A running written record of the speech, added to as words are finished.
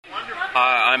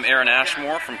I'm Aaron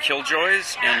Ashmore from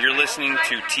Killjoys, and you're listening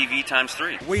to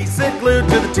TV3. We sit glued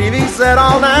to the TV set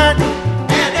all night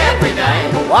and every day.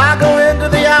 Why go into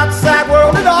the outside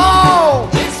world at all?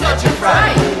 It's such a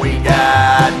fright. We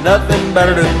got nothing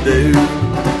better to do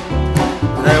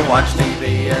than watch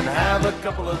TV and have a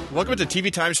couple of... Welcome to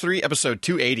TV3, episode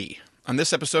 280. On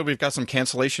this episode, we've got some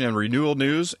cancellation and renewal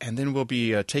news, and then we'll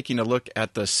be taking a look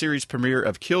at the series premiere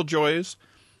of Killjoys,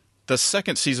 the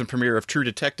second season premiere of True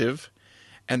Detective,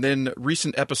 and then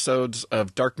recent episodes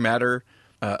of Dark Matter,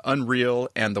 UnREAL,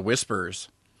 and The Whispers.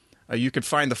 You can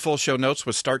find the full show notes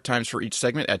with start times for each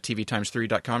segment at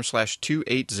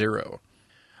tvtimes3.com/280.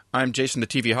 I'm Jason the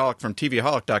TV Holic from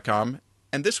tvholic.com,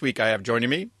 and this week I have joining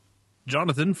me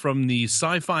Jonathan from the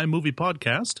Sci-Fi Movie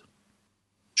Podcast.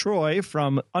 Troy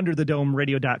from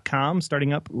underthedomeradio.com,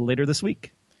 starting up later this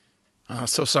week. Oh,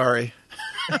 so sorry.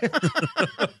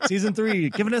 Season 3,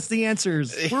 giving us the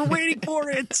answers. We're waiting for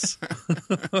it.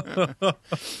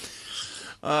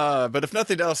 But if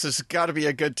nothing else, it's got to be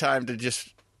a good time to just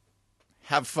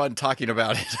have fun talking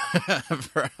about it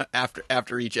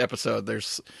after each episode.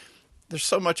 There's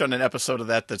so much on an episode of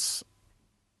that's,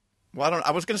 well,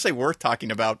 I was going to say worth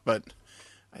talking about, but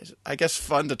I guess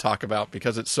fun to talk about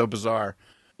because it's so bizarre.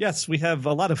 Yes, we have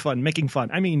a lot of fun making fun.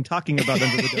 I mean, talking about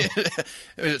Under the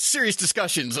Dome. Serious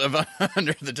discussions of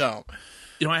Under the Dome.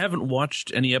 You know, I haven't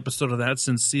watched any episode of that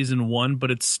since season 1, but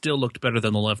it still looked better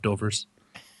than The Leftovers.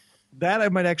 That I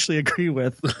might actually agree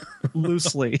with,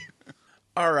 loosely.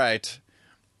 All right.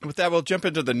 With that, we'll jump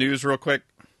into the news real quick.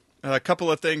 A couple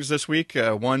of things this week.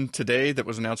 One today that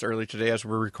was announced early today as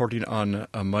we're recording on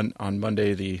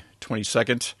Monday the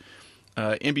 22nd.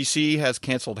 NBC has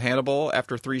canceled Hannibal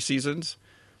after 3 seasons.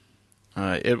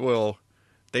 They will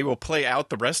play out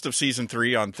the rest of season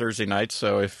 3 on Thursday night,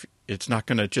 so if it's not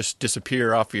going to just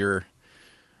disappear off your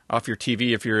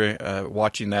TV if you're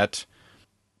watching that.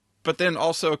 But then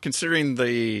also considering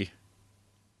that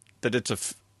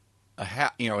it's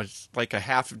it's like a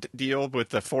half deal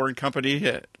with a foreign company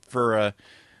I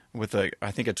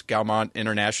think it's Gaumont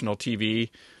International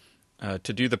TV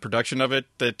to do the production of it,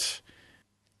 that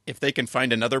if they can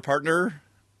find another partner,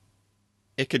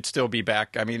 it could still be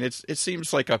back. I mean, it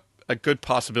seems like a good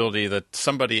possibility that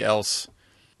somebody else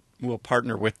will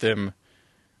partner with them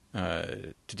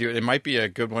to do it. It might be a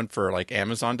good one for like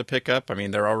Amazon to pick up. I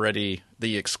mean, they're already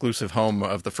the exclusive home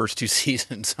of the first 2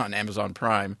 seasons on Amazon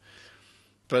Prime.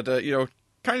 But,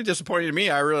 kind of disappointing to me.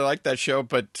 I really like that show,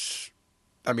 but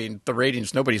I mean, the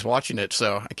ratings, nobody's watching it.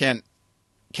 So I can't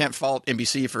fault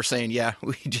NBC for saying, yeah,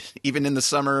 we just, even in the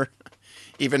summer,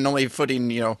 even only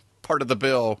footing, part of the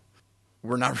bill,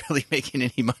 we're not really making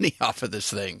any money off of this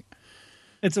thing.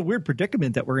 It's a weird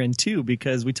predicament that we're in, too,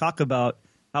 because we talk about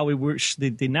how we wish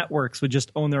the networks would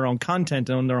just own their own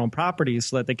content, own their own properties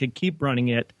so that they could keep running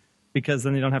it, because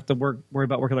then they don't have to worry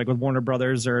about working like with Warner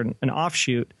Brothers or an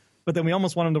offshoot. But then we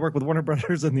almost want them to work with Warner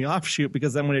Brothers in the offshoot,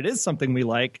 because then when it is something we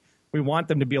like, we want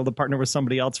them to be able to partner with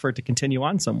somebody else for it to continue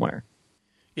on somewhere.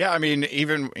 Yeah, I mean,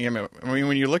 even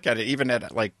when you look at it, even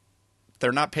at like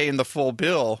they're not paying the full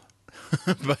bill,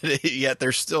 but yet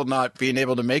they're still not being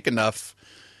able to make enough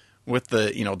with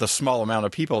the small amount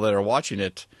of people that are watching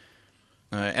it,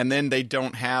 and then they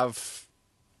don't have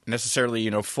necessarily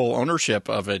full ownership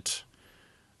of it,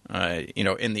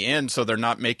 in the end, so they're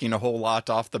not making a whole lot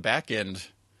off the back end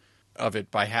of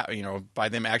it by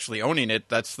them actually owning it.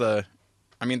 That's the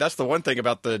one thing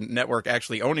about the network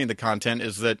actually owning the content,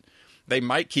 is that they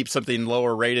might keep something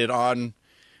lower rated on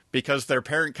because their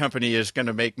parent company is going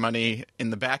to make money in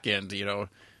the back end,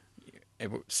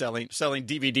 selling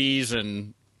DVDs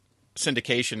and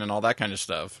syndication and all that kind of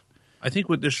stuff. I think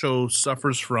what this show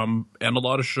suffers from, and a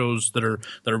lot of shows that are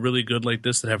really good like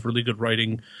this, that have really good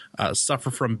writing,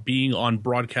 suffer from being on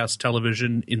broadcast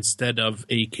television instead of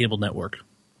a cable network.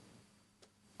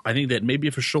 I think that maybe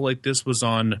if a show like this was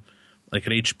on like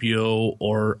an HBO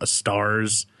or a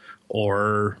Starz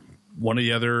or one of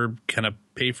the other kind of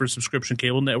pay for subscription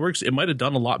cable networks, it might have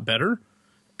done a lot better,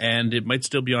 and it might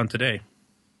still be on today.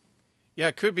 Yeah,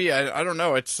 it could be. I don't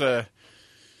know. It's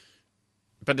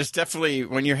but it's definitely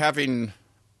when you're having,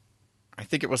 I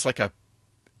think it was like the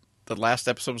last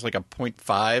episode was like a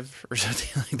 0.5 or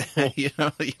something like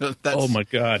that. That's, oh my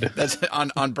God. That's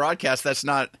on broadcast. That's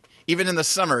not, even in the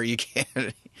summer, you're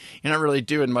not really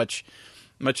doing much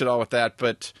at all with that,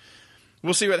 but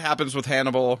we'll see what happens with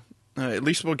Hannibal. At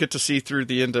least we'll get to see through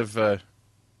the end of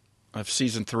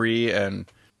season 3,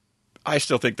 and I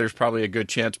still think there's probably a good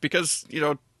chance because,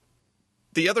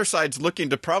 the other side's looking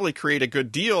to probably create a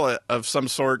good deal of some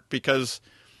sort because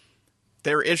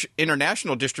their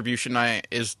international distribution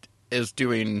is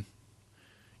doing,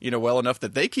 well enough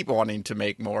that they keep wanting to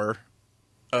make more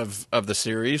of the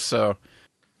series. So,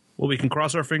 well, we can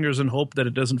cross our fingers and hope that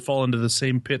it doesn't fall into the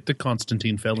same pit that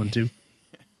Constantine fell into.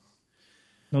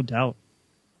 No doubt.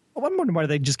 Well, I'm wondering why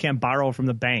they just can't borrow from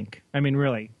the bank. I mean,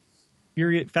 really.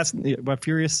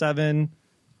 Furious 7,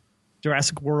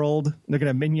 Jurassic World, they're going to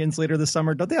have Minions later this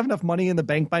summer. Don't they have enough money in the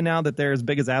bank by now that they're as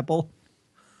big as Apple?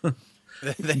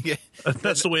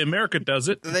 That's the way America does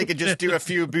it. They could just do a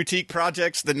few boutique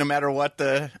projects that no matter what,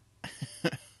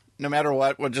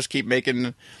 we'll just keep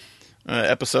making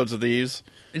episodes of these.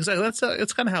 Exactly.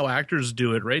 That's kind of how actors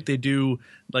do it, right? They do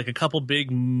like a couple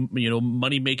big,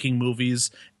 money making movies,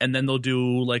 and then they'll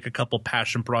do like a couple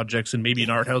passion projects and maybe an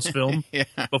art house film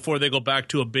before they go back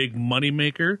to a big money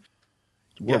maker.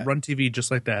 Or run TV just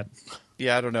like that.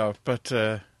 Yeah, I don't know, but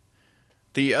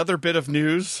the other bit of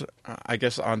news, I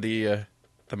guess, on the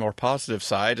more positive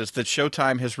side, is that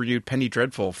Showtime has renewed Penny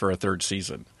Dreadful for a third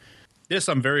season. This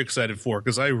I'm very excited for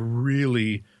because I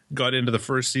really got into the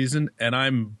first season, and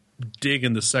I'm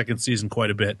digging the second season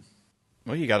quite a bit.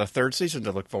 Well, you got a third season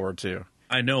to look forward to.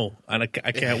 I know, and I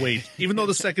can't wait. Even though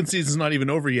the second season's not even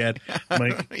over yet, I'm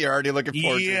like, you're already looking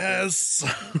forward to it. Yes.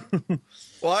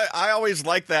 Well, I always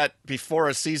like that before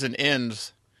a season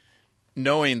ends,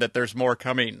 knowing that there's more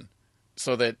coming,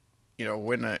 so that,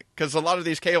 because a lot of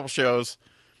these cable shows,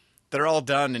 they're all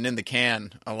done and in the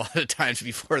can a lot of times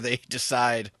before they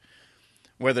decide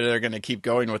whether they're going to keep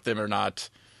going with them or not.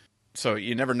 So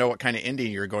you never know what kind of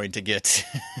ending you're going to get.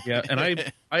 Yeah, and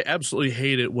I absolutely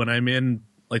hate it when I'm in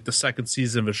like the second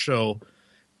season of a show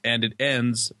and it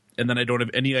ends, and then I don't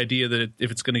have any idea that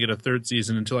if it's going to get a third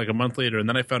season until like a month later, and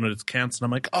then I found out it's canceled.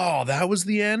 I'm like, oh, that was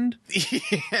the end?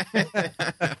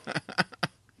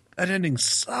 That ending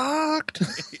sucked.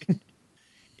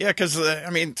 Yeah, because,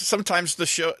 sometimes the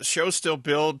shows still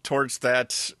build towards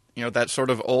that, that sort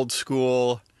of old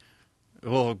school,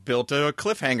 we'll build to a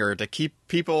cliffhanger to keep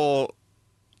people,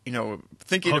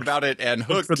 thinking about it and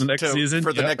hooked for the next season.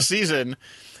 For the next season.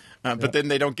 But then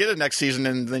they don't get a next season,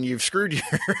 and then you've screwed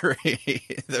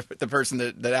the person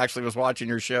that actually was watching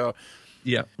your show.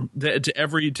 Yeah. To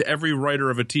every writer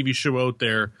of a TV show out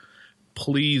there,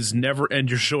 please never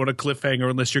end your show on a cliffhanger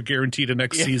unless you're guaranteed a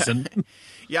next season.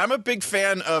 Yeah, I'm a big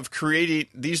fan of creating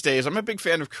these days. I'm a big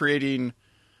fan of creating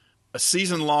a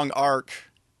season-long arc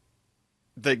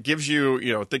that gives you,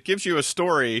 a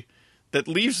story that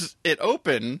leaves it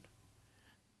open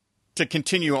to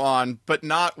continue on, but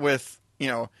not with,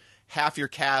 half your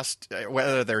cast,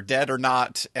 whether they're dead or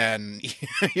not, and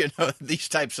these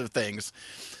types of things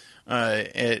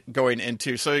going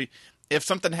into. So if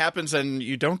something happens and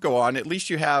you don't go on, at least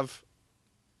you have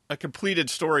a completed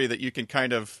story that you can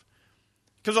kind of,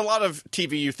 because a lot of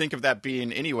TV you think of that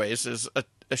being anyways is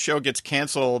a show gets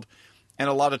canceled, and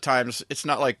a lot of times it's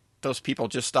not like those people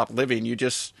just stop living. You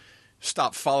just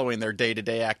stop following their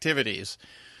day-to-day activities.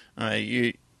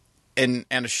 And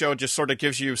a show just sort of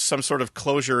gives you some sort of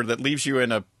closure that leaves you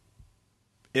in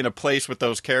a place with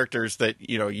those characters that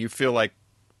you feel like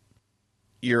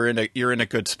you're in a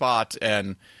good spot,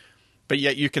 but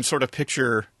yet you can sort of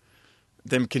picture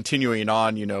them continuing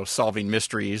on, solving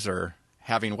mysteries or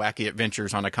having wacky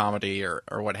adventures on a comedy or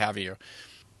what have you.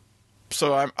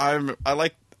 So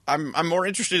I'm more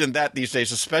interested in that these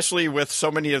days, especially with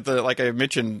so many of the, like I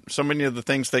mentioned, so many of the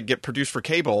things that get produced for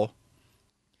cable.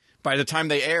 By the time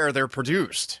they air, they're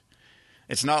produced.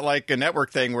 It's not like a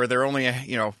network thing where they're only,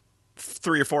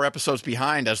 3 or 4 episodes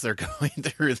behind as they're going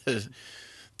through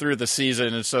the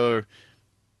season, and so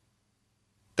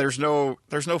there's no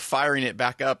firing it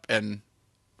back up and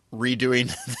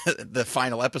redoing the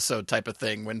final episode type of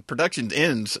thing. When production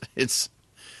ends, it's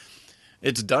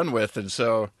done with, and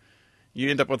so you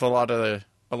end up with a lot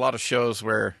of shows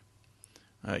where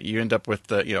you end up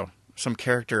with some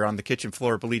character on the kitchen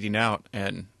floor bleeding out,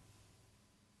 and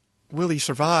will he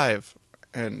survive?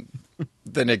 And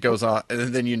then it goes on,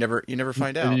 and then you never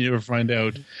find out. You never find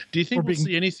out. Do you think we'll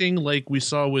see anything like we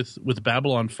saw with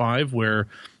Babylon 5, where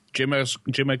J. Michael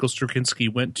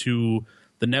Straczynski went to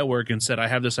the network and said, I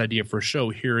have this idea for a show,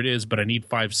 here it is, but I need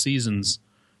 5 seasons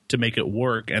to make it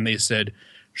work. And they said,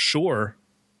 sure,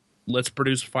 let's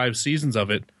produce 5 seasons of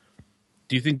it.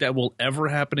 Do you think that will ever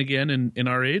happen again in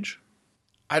our age?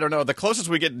 I don't know. The closest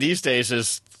we get these days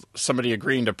is somebody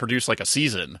agreeing to produce like a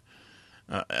season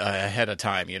ahead of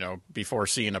time, before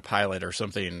seeing a pilot or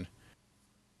something.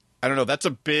 I don't know. That's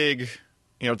a big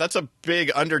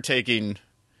undertaking.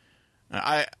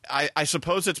 I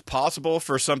suppose it's possible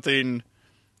for something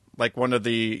like one of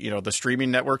the, the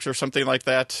streaming networks or something like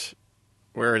that,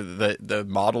 where the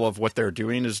model of what they're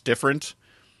doing is different,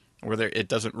 where it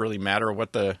doesn't really matter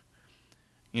what the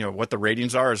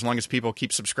ratings are, as long as people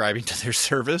keep subscribing to their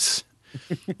service.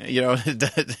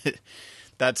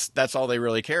 that's all they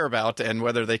really care about, and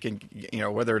whether they can,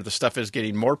 whether the stuff is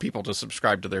getting more people to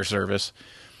subscribe to their service.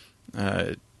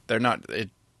 They're not.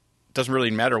 It doesn't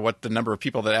really matter what the number of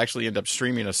people that actually end up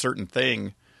streaming a certain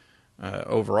thing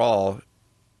overall.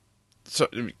 So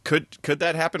could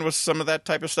that happen with some of that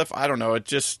type of stuff? I don't know. It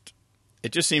just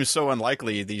seems so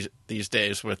unlikely these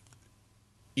days. With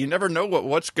you never know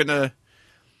what's gonna.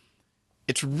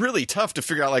 It's really tough to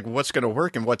figure out like what's gonna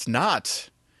work and what's not.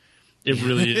 It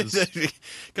really is.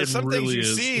 Because some things you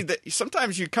see that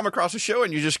sometimes you come across a show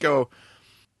and you just go,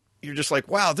 you're just like,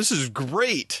 wow, this is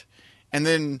great, and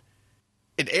then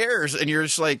it airs and you're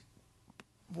just like,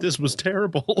 this was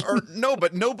terrible. Or no,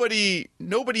 but nobody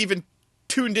even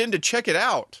tuned in to check it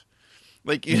out.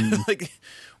 Like, like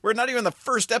we're not even the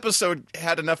first episode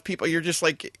had enough people. You're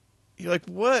like,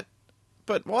 what?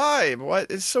 But why?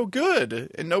 What? It's so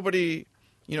good, and nobody,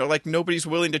 nobody's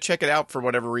willing to check it out for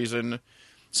whatever reason.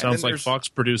 Sounds like Fox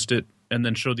produced it and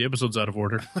then showed the episodes out of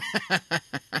order.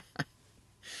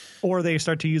 Or they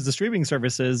start to use the streaming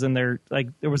services, and they're like,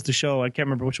 there was the show, I can't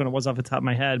remember which one it was off the top of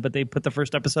my head, but they put the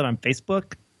first episode on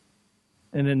Facebook,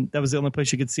 and then that was the only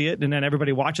place you could see it, and then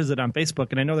everybody watches it on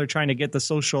Facebook. And I know they're trying to get the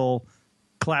social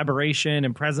collaboration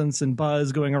and presence and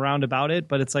buzz going around about it,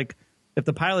 but it's like, if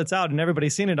the pilot's out and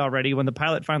everybody's seen it already, when the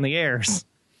pilot finally airs,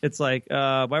 it's like,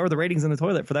 why were the ratings in the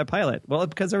toilet for that pilot? Well,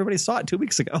 it's because everybody saw it 2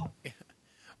 weeks ago.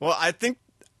 Well, I think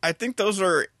those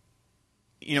are,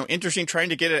 interesting, trying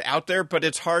to get it out there, but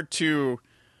it's hard to.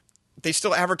 They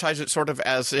still advertise it sort of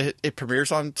as it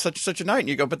premieres on such a night, and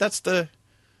you go, but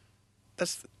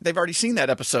they've already seen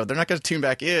that episode. They're not going to tune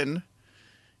back in.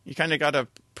 You kind of got to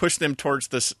push them towards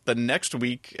the next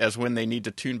week as when they need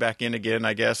to tune back in again,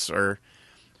 I guess. Or,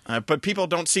 but people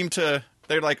don't seem to.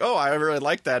 They're like, oh, I really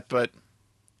like that, but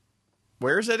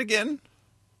where is it again?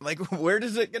 Like, where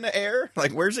is it going to air?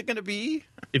 Like, where's it going to be?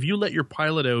 If you let your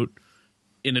pilot out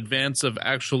in advance of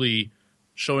actually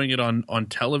showing it on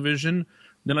television,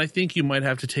 then I think you might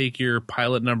have to take your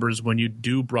pilot numbers when you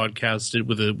do broadcast it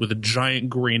with a giant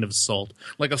grain of salt,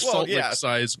 like a salt lick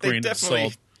size grain of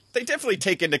salt. They definitely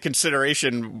take into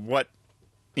consideration what,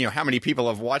 how many people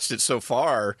have watched it so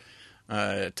far,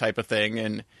 type of thing,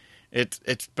 and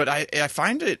but I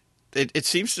find it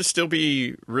seems to still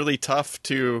be really tough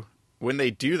to. When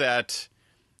they do that,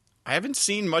 I haven't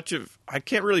seen much of. I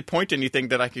can't really point to anything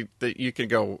that you can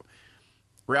go,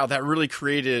 wow, that really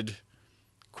created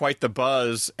quite the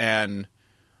buzz, and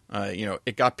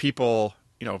it got people,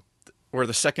 where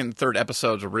the second and third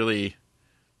episodes are really,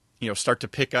 start to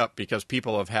pick up because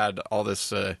people have had all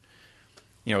this, time.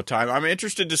 I'm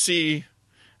interested to see.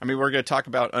 I mean, we're going to talk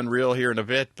about UnREAL here in a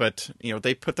bit, but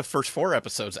they put the first 4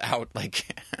 episodes out like.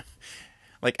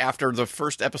 Like after the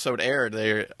first episode aired,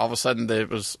 all of a sudden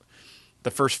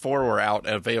the first 4 were out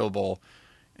and available,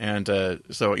 and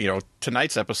so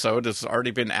tonight's episode has already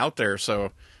been out there.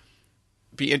 So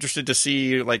be interested to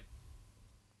see like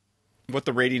what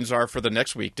the ratings are for the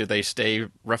next week. Did they stay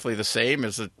roughly the same?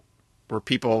 Were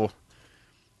people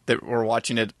that were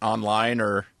watching it online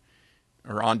or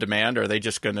on demand? Or are they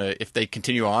just gonna, if they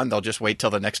continue on, they'll just wait till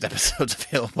the next episode's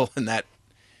available in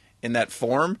that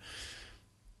form?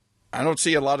 I don't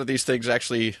see a lot of these things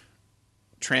actually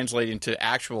translating to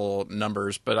actual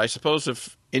numbers, but I suppose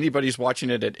if anybody's watching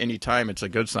it at any time, it's a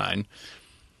good sign.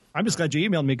 I'm just glad you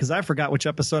emailed me because I forgot which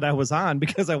episode I was on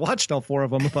because I watched all 4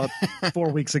 of them about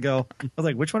 4 weeks ago. I was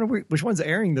like, which one's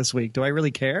airing this week? Do I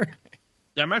really care?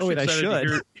 I'm actually excited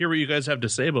to hear what you guys have to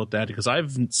say about that because I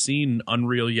haven't seen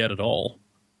UnREAL yet at all.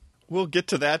 We'll get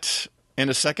to that in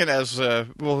a second.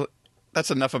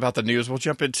 That's enough about the news. We'll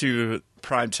jump into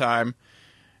prime time.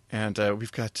 And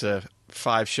we've got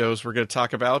 5 shows we're going to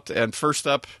talk about. And first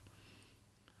up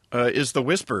is The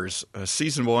Whispers.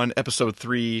 Season 1, Episode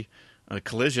 3,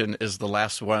 Collision is the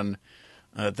last one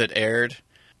that aired.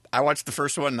 I watched the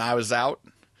first one and I was out.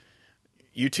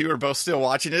 You two are both still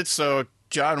watching it. So,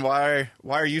 John, why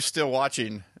are you still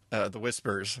watching The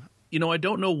Whispers? I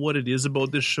don't know what it is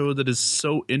about this show that is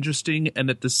so interesting and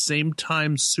at the same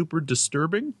time super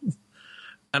disturbing.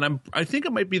 And I think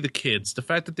it might be the kids. The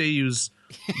fact that they use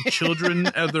children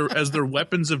as their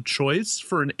weapons of choice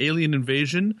for an alien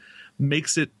invasion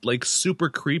makes it like super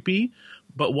creepy.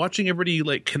 But watching everybody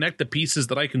like connect the pieces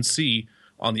that I can see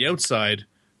on the outside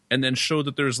and then show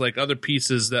that there's like other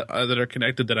pieces that are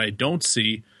connected that I don't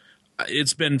see,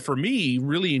 it's been for me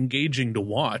really engaging to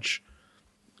watch.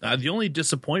 The only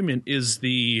disappointment is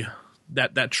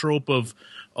that trope of,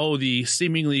 the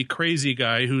seemingly crazy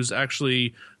guy who's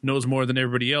actually knows more than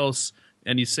everybody else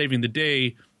and he's saving the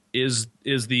day is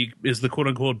the quote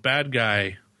unquote bad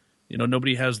guy.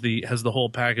 Nobody has the whole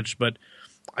package, but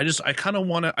I kind of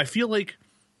want to. I feel like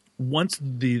once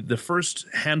the first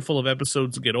handful of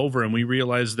episodes get over and we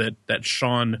realize that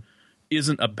Sean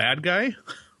isn't a bad guy,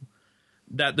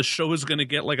 that the show is going to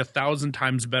get like 1,000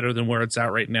 times better than where it's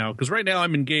at right now. Because right now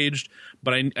I'm engaged,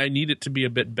 but I need it to be a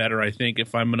bit better, I think,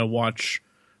 if I'm going to watch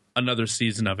another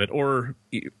season of it, or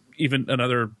even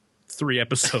another 3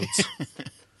 episodes.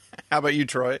 How about you,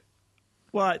 Troy?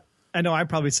 Well, I know I'm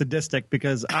probably sadistic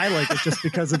because I like it just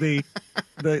because of the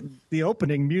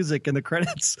opening music and the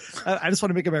credits. I just want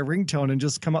to make it my ringtone and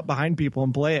just come up behind people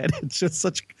and play it. It's just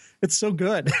it's so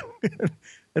good.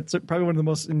 It's probably one of the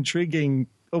most intriguing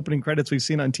opening credits we've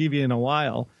seen on TV in a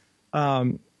while.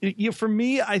 For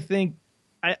me, I think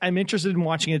I'm interested in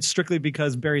watching it strictly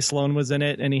because Barry Sloane was in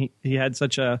it, and he had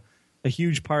such a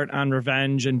huge part on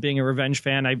revenge, and being a revenge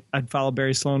fan, I'd follow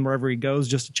Barry Sloane wherever he goes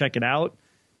just to check it out.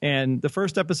 And the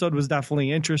first episode was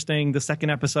definitely interesting. The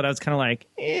second episode, I was kind of like,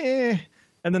 eh.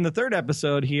 And then the third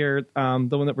episode here, the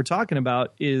one that we're talking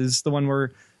about, is the one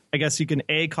where I guess you can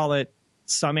call it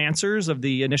some answers of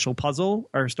the initial puzzle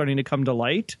are starting to come to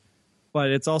light.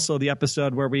 But it's also the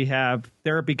episode where we have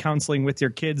therapy counseling with your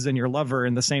kids and your lover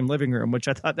in the same living room, which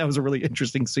I thought that was a really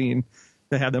interesting scene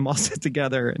to have them all sit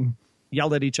together and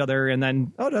yell at each other. And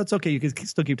then, oh, no, it's okay. You can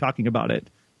still keep talking about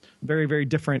it. Very, very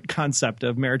different concept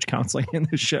of marriage counseling in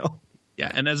this show.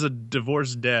 Yeah, and as a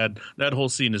divorced dad, that whole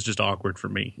scene is just awkward for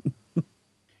me.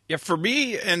 Yeah, for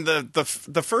me, in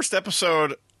the first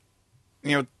episode,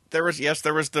 there was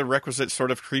the requisite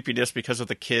sort of creepiness because of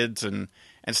the kids and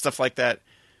stuff like that.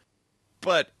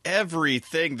 But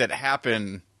everything that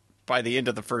happened by the end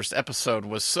of the first episode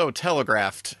was so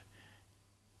telegraphed,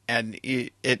 and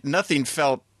nothing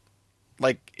felt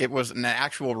like it was an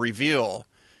actual reveal.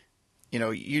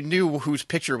 You knew whose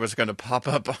picture was going to pop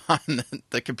up on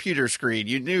the computer screen.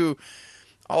 You knew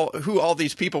who all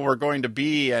these people were going to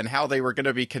be and how they were going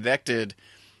to be connected.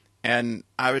 And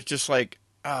I was just like,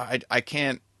 I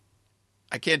can't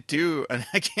do, and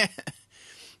I can't.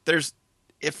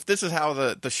 If this is how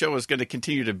the show is going to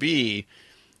continue to be,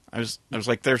 I was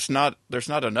like, there's not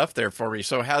enough there for me.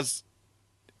 So has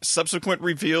subsequent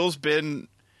reveals been?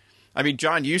 I mean,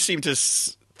 John, you seem to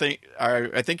think.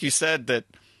 I think you said that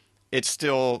it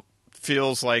still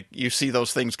feels like you see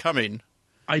those things coming.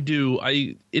 I do.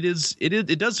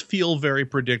 It does feel very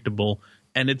predictable,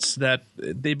 and it's that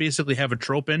they basically have a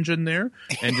trope engine there,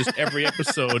 and just every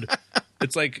episode,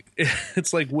 it's like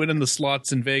winning the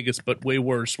slots in Vegas, but way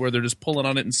worse, where they're just pulling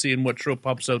on it and seeing what trope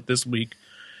pops out this week,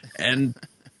 and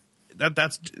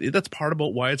that's part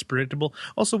about why it's predictable.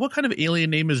 Also, what kind of alien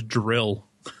name is Drill?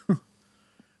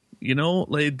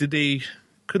 Like,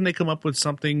 couldn't they come up with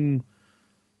something?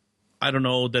 I don't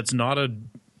know. That's not a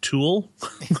tool.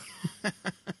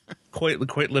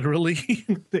 quite literally.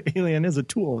 The alien is a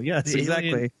tool. Yes,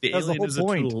 exactly. The alien is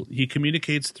point. A tool. He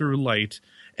communicates through light.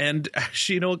 And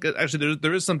actually,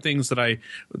 there is some things that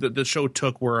the show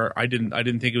took where I didn't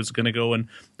think it was going to go. And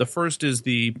the first is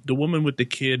the woman with the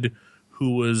kid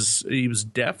who was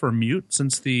deaf or mute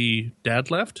since the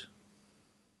dad left.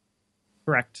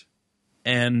 Correct.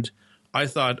 And I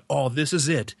thought, oh, this is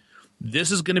it.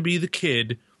 This is going to be the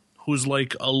kid who's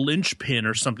like a linchpin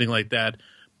or something like that,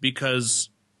 because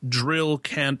Drill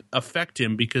can't affect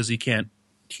him because he can't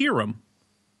hear him.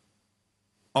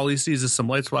 All he sees is some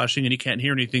lights flashing and he can't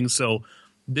hear anything. So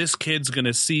this kid's going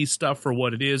to see stuff for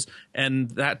what it is. And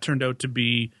that turned out to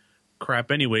be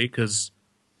crap anyway, because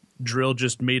Drill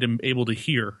just made him able to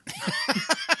hear.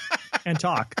 And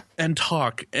talk. And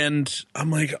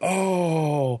I'm like,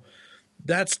 oh,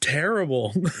 that's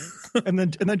terrible. and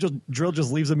then Drill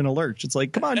just leaves him in a lurch. It's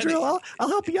like, come on, Drill, I'll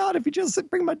help you out if you just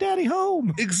bring my daddy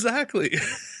home. Exactly.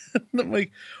 I'm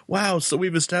like, wow. So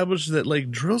we've established that like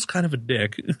Drill's kind of a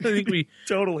dick. I think we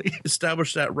totally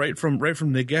established that right from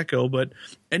the get-go. But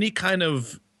any kind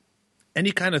of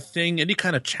thing, any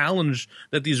kind of challenge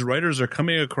that these writers are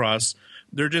coming across,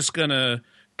 they're just gonna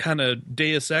kind of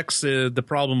Deus Ex the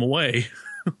problem away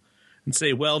and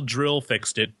say, well, Drill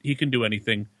fixed it. He can do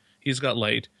anything. He's got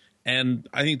light. And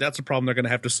I think that's a problem they're going to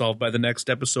have to solve by the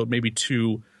next episode, maybe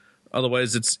 2.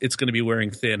 Otherwise, it's going to be wearing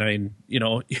thin. I mean,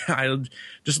 I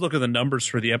just look at the numbers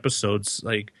for the episodes.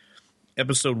 Like,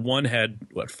 episode 1 had,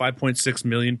 5.6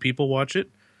 million people watch it?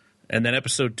 And then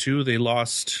episode 2, they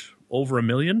lost over 1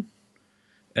 million.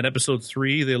 And episode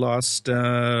 3, they lost,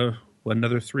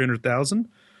 another 300,000?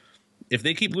 If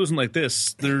they keep losing like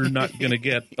this, they're not going to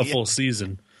get a full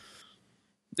season.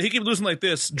 They keep losing like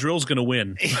this, Drill's going to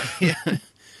win. Yeah.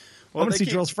 Well, I want to see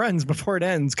Drill's friends before it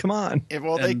ends. Come on.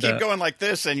 Well, they keep going like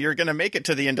this, and you're going to make it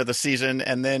to the end of the season,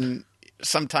 and then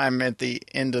sometime at the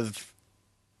end of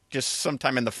just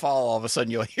sometime in the fall, all of a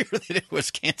sudden you'll hear that it was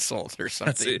canceled or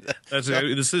something. That's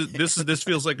it. This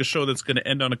feels like a show that's going to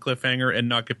end on a cliffhanger and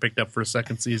not get picked up for a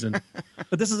second season.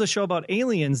 But this is a show about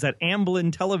aliens that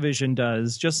Amblin Television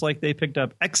does, just like they picked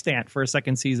up Extant for a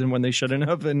second season when they shouldn't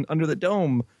have, and Under the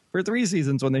Dome for 3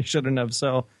 seasons when they shouldn't have.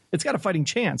 So it's got a fighting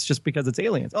chance just because it's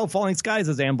aliens. Oh, Falling Skies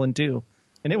is Amblin too,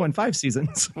 and it won 5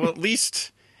 seasons. Well, at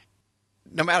least,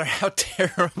 no matter how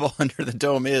terrible Under the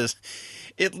Dome is,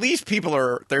 at least people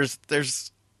are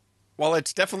there's while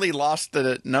it's definitely lost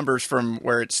the numbers from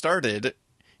where it started,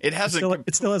 it hasn't.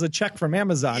 It still has a check from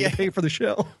Amazon to pay for the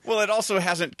show. Well, it also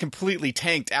hasn't completely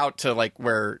tanked out to like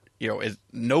where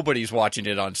nobody's watching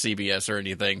it on CBS or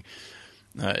anything.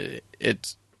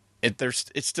 It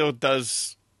still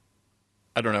does,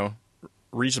 I don't know,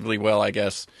 reasonably well, I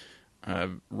guess,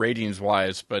 ratings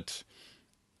wise. But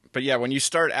yeah, when you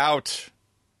start out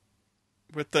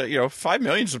with the 5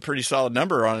 million is a pretty solid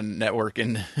number on a network,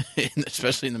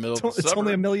 especially in the middle of the summer. It's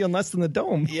only $1 million less than the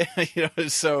Dome. Yeah,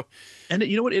 so. And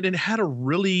you know what? It had a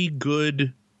really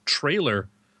good trailer.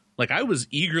 Like, I was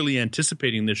eagerly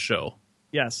anticipating this show.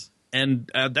 Yes. And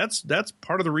that's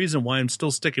part of the reason why I'm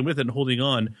still sticking with it and holding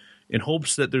on, in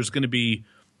hopes that there's going to be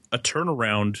a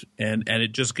turnaround and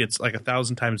it just gets like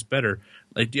 1,000 times better.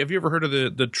 Like, have you ever heard of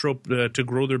the trope to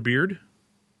grow their beard?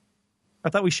 I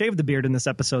thought we shaved the beard in this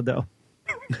episode, though.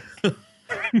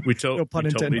 No pun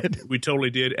intended. We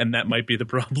totally did, and that might be the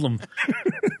problem.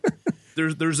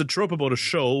 There's a trope about a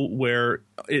show where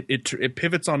it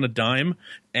pivots on a dime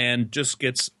and just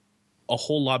gets a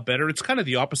whole lot better. It's kind of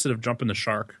the opposite of jumping the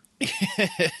shark.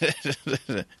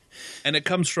 And it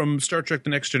comes from Star Trek The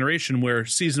Next Generation, where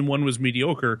season 1 was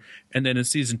mediocre, and then in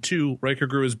season 2, Riker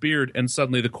grew his beard, and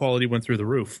suddenly the quality went through the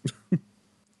roof.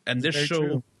 And this show,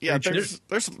 true. Yeah,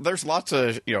 there's lots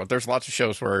of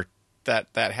shows where that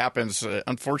happens.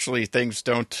 Unfortunately, things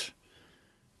don't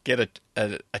get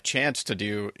a chance to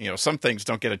do. Some things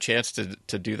don't get a chance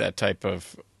to do that type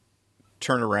of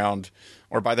turnaround,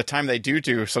 or by the time they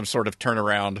do some sort of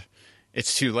turnaround,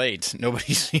 it's too late.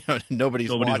 Nobody's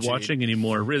watching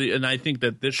anymore, really. And I think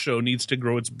that this show needs to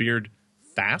grow its beard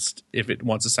fast if it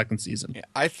wants a second season. Yeah,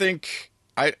 I think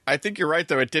you're right,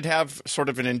 though. It did have sort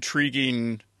of an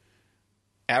intriguing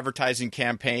advertising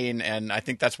campaign, and I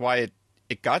think that's why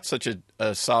it got such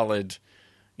a solid,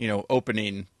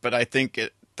 opening. But I think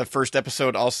the first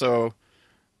episode also,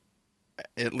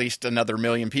 at least another 1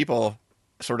 million people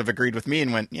sort of agreed with me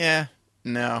and went, yeah,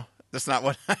 no, that's not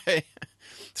what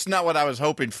it's not what I was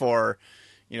hoping for,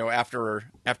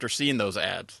 after seeing those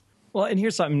ads. Well, and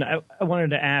here's something I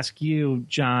wanted to ask you,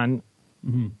 John.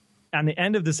 Mm-hmm. On the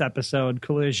end of this episode,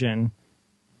 Collision,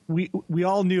 we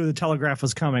all knew the telegraph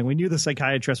was coming. We knew the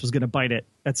psychiatrist was going to bite it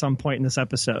at some point in this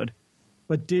episode.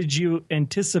 But did you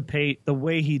anticipate the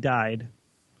way he died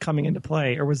coming into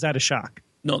play, or was that a shock?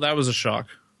 No, that was a shock.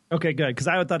 Okay, good, because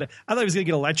I thought he was going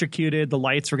to get electrocuted. The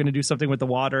lights were going to do something with the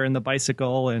water and the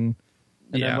bicycle, and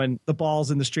then when the ball's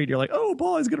in the street, you're like, oh,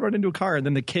 ball is going to run into a car, and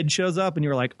then the kid shows up, and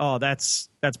you're like, oh, that's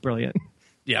brilliant.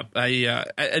 Yeah,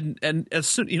 and as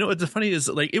soon, what's funny is,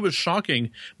 like, it was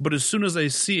shocking, but as soon as I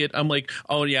see it, I'm like,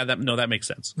 oh yeah, that makes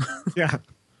sense. Yeah.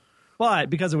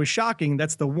 But because it was shocking,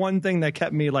 that's the one thing that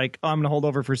kept me like, oh, I'm going to hold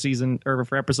over for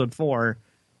episode 4,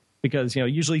 because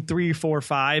usually 3, 4,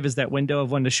 5 is that window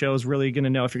of when the show's really going to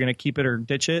know if you're going to keep it or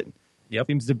ditch it. Yep,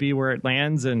 seems to be where it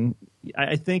lands, and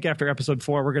I think after episode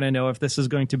 4, we're going to know if this is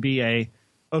going to be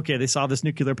okay, they solve this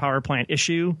nuclear power plant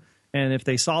issue, and if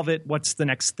they solve it, what's the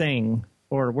next thing,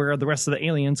 or where are the rest of the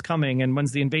aliens coming, and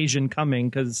when's the invasion coming?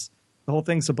 Because the whole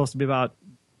thing's supposed to be about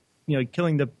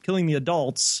killing the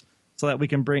adults, so that we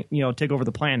can take over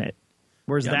the planet.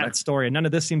 Where's that story? And none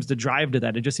of this seems to drive to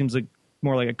that. It just seems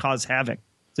more like a cause havoc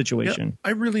situation. Yeah,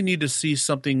 I really need to see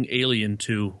something alien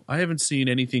too. I haven't seen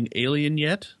anything alien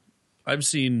yet. I've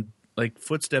seen like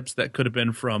footsteps that could have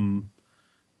been from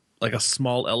like a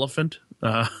small elephant.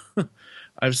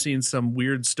 I've seen some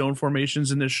weird stone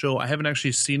formations in this show. I haven't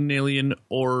actually seen an alien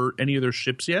or any of their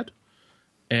ships yet,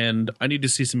 and I need to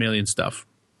see some alien stuff.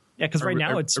 Yeah, because right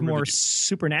now it's more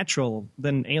supernatural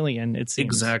than alien, it seems.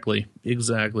 Exactly.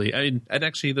 And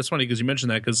actually, that's funny because you mentioned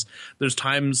that, because there's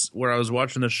times where I was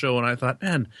watching the show and I thought,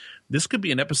 man, this could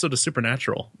be an episode of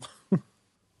Supernatural.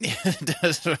 It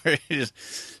does.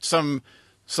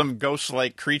 Some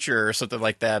ghost-like creature or something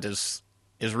like that is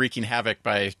wreaking havoc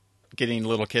by getting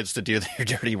little kids to do their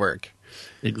dirty work.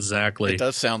 Exactly. It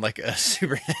does sound like a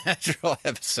Supernatural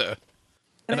episode.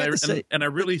 And I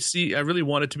really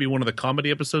want it to be one of the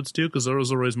comedy episodes too, because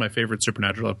those are always my favorite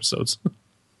Supernatural episodes.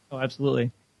 Oh,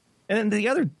 absolutely. And then the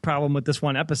other problem with this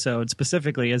one episode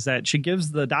specifically is that she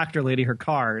gives the doctor lady her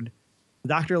card, The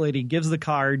doctor lady gives the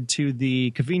card to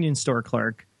the convenience store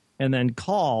clerk and then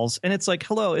calls. And it's like,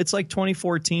 hello, it's like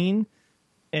 2014.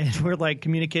 And we're like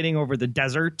communicating over the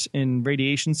desert in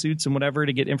radiation suits and whatever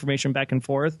to get information back and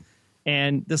forth.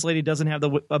 And this lady doesn't have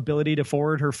the ability to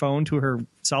forward her phone to her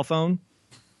cell phone.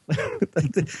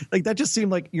 Like that just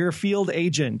seemed like you're a field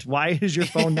agent. Why is your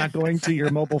phone not going to your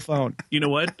mobile phone? You know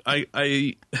what?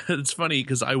 I it's funny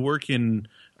because I work in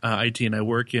IT and I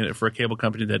work for a cable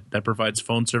company that provides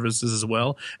phone services as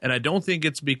well. And I don't think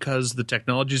it's because the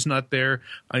technology is not there.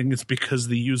 I think it's because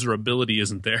the usability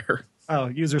isn't there. Oh,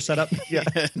 user setup. Yeah.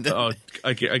 Oh,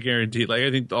 I guarantee. Like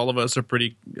I think all of us are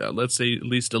pretty, let's say, at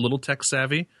least a little tech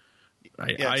savvy.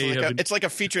 It's like a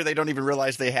feature they don't even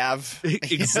realize they have.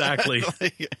 Exactly.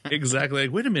 Exactly.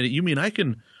 Like, wait a minute. You mean I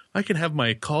can have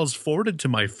my calls forwarded to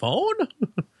my phone,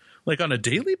 like on a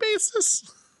daily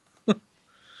basis?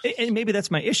 And maybe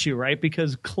that's my issue, right?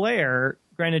 Because Claire,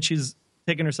 granted, she's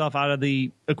taken herself out of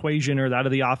the equation or out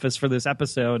of the office for this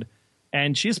episode,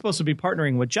 and she's supposed to be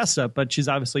partnering with Jessup, but she's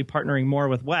obviously partnering more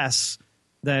with Wes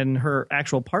than her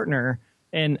actual partner.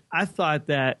 And I thought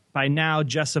that by now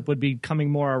Jessup would be coming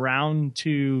more around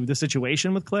to the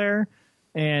situation with Claire.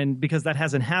 And because that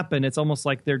hasn't happened, it's almost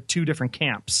like they're two different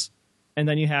camps. And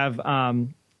then you have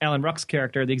Alan Ruck's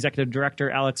character, the executive director,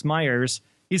 Alex Myers.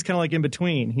 He's kind of like in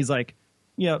between. He's like,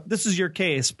 this is your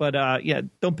case, but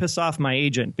don't piss off my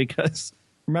agent because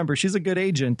remember, she's a good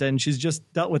agent and she's just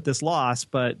dealt with this loss.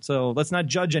 But so let's not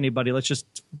judge anybody. Let's just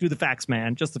do the facts,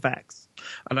 man. Just the facts.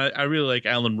 And I really like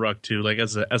Alan Ruck too. Like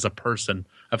as a person,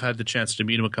 I've had the chance to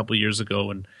meet him a couple of years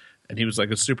ago, and he was like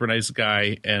a super nice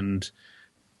guy. And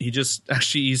he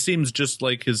seems just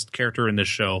like his character in this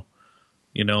show.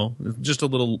 Just a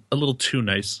little too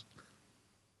nice.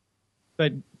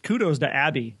 But kudos to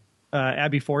Abby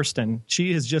Forston.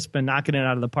 She has just been knocking it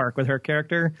out of the park with her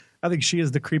character. I think she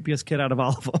is the creepiest kid out of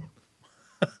all of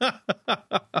them.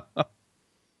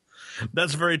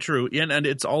 That's very true. And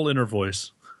it's all in her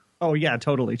voice. Oh, yeah,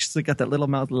 totally. She's got that little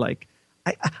mouth like,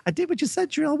 I did what you said,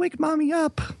 Drew. I'll wake Mommy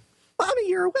up. Mommy,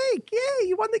 you're awake. Yay,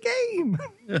 you won the game.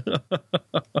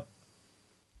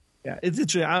 Yeah, it's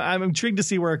interesting. I'm intrigued to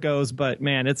see where it goes, but,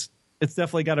 man, it's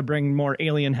definitely got to bring more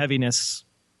alien heaviness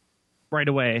right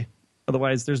away.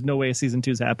 Otherwise, there's no way season 2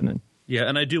 is happening. Yeah,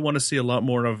 and I do want to see a lot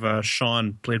more of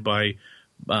Sean, played by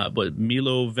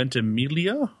Milo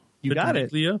Ventimiglia. You got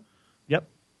it. Yep.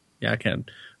 Yeah, I can't.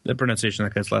 The pronunciation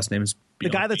of that guy's last name is the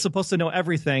guy that's supposed to know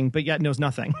everything, but yet knows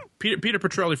nothing. Peter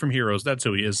Petrelli from Heroes. That's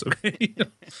who he is. Okay.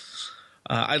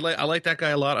 I like that guy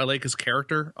a lot. I like his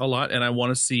character a lot, and I want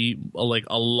to see a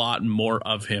lot more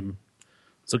of him.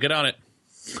 So get on it.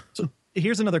 So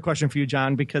here's another question for you,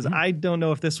 John, because I don't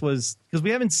know if this was because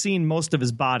we haven't seen most of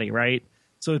his body, right?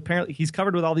 So apparently he's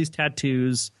covered with all these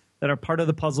tattoos that are part of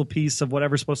the puzzle piece of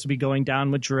whatever's supposed to be going down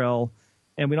with Drill.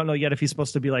 And we don't know yet if he's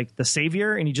supposed to be like the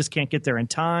savior and he just can't get there in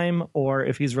time, or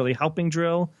if he's really helping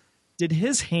Drill. Did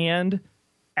his hand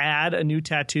add a new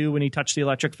tattoo when he touched the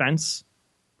electric fence?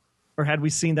 Or had we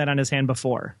seen that on his hand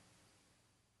before?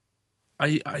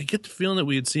 I get the feeling that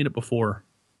we had seen it before.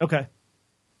 Okay.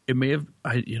 It may have.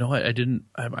 I didn't.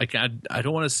 I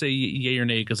don't want to say yay or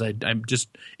nay because it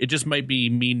just might be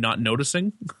me not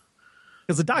noticing.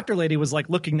 Because the doctor lady was like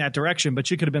looking that direction, but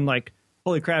she could have been like,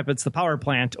 "Holy crap, it's the power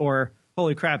plant," or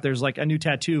 "Holy crap, there's like a new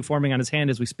tattoo forming on his hand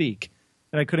as we speak."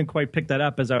 And I couldn't quite pick that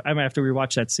up as I might have to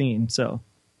rewatch that scene. So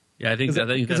yeah, I think that's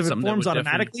if it something forms that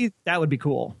automatically, that would be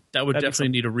cool. That would definitely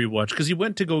need a rewatch because he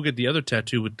went to go get the other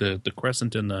tattoo with the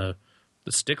crescent and the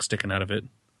stick sticking out of it.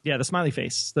 Yeah, the smiley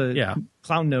face, the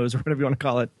clown nose, or whatever you want to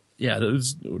call it. Yeah, that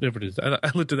was, whatever it is.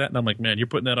 I looked at that and I'm like, man, you're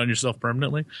putting that on yourself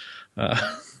permanently.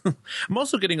 I'm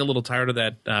also getting a little tired of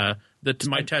that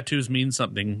my tattoos mean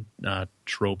something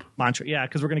trope. Mantra, yeah,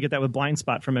 because we're going to get that with Blind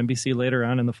Spot from NBC later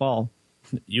on in the fall.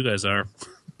 You guys are.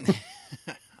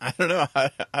 I don't know.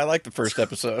 I like the first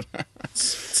episode.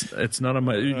 It's not on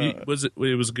my. It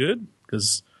was good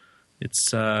because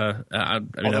it's. I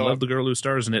love the girl who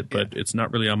stars in it, but it's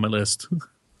not really on my list.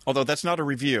 Although that's not a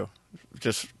review,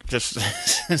 just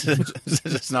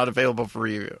it's not available for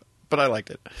review. But I liked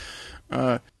it.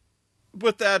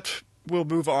 With that, we'll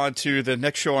move on to the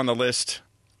next show on the list,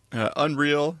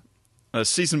 UnREAL,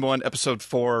 Season 1, Episode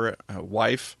 4,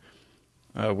 Wife,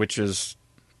 which is,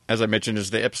 as I mentioned, is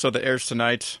the episode that airs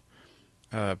tonight.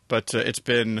 But it's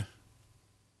been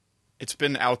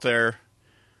out there.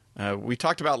 We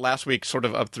talked about last week sort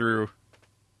of through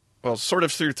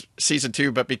Season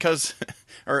 2, but because,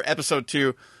 or Episode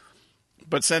 2,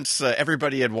 but since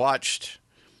everybody had watched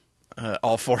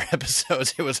all 4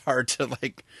 episodes, it was hard to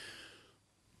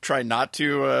try not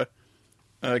to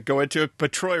go into it.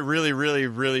 But Troy really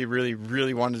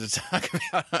wanted to talk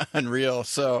about UnREAL.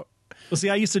 So, well, see,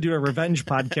 I used to do a revenge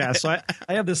podcast, so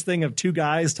I have this thing of two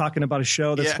guys talking about a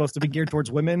show that's supposed to be geared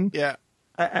towards women. Yeah.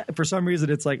 For some reason,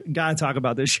 it's like, gotta talk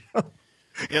about this show.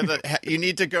 Yeah, you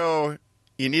need to go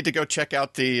check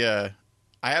out the.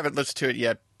 I haven't listened to it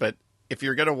yet, but if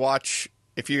you're gonna watch,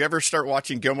 if you ever start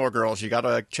watching Gilmore Girls, you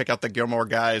gotta check out the Gilmore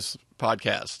Guys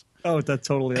podcast. Oh, that's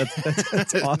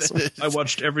awesome. I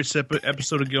watched every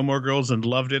episode of Gilmore Girls and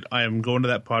loved it. I am going to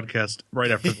that podcast right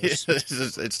after this.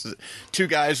 It's two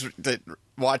guys that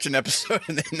watch an episode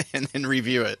and then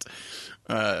review it.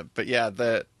 But yeah,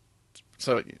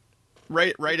 so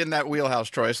right in that wheelhouse,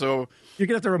 Troy. So you're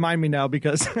gonna have to remind me now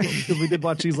because we did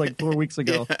watch these like 4 weeks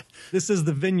ago. Yeah. This is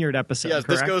the Vineyard episode. Yeah, correct?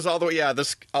 This goes all the way. Yeah,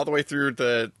 this all the way through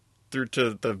to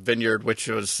the Vineyard, which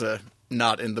was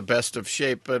not in the best of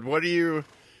shape. But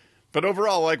But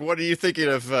overall, like, what are you thinking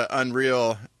of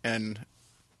UnREAL and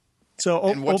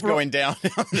what's going down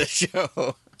on the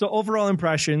show? So overall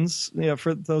impressions,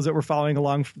 for those that were following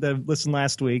along that listened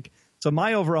last week. So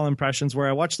my overall impressions were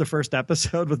I watched the first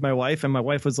episode with my wife, and my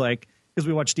wife was like, because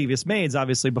we watched Devious Maids,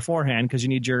 obviously, beforehand, because you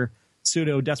need your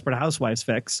pseudo Desperate Housewives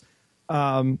fix.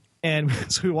 And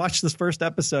so we watched this first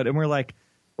episode, and we're like,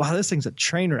 wow, this thing's a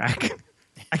train wreck.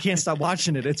 I can't stop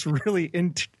watching it. It's really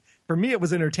for me, it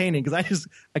was entertaining because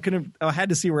I had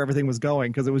to see where everything was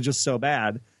going because it was just so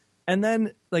bad. And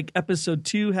then like episode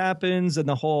 2 happens and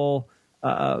the whole,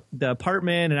 the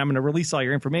apartment and I'm going to release all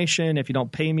your information if you don't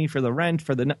pay me for the rent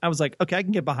I was like, okay, I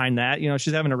can get behind that.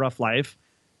 She's having a rough life.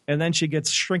 And then she gets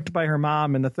shrinked by her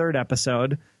mom in the 3rd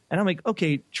episode. And I'm like,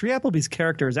 okay, Tree Appleby's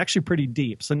character is actually pretty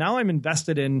deep. So now I'm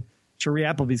invested in Tree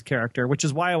Appleby's character, which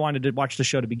is why I wanted to watch the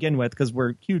show to begin with, because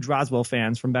we're huge Roswell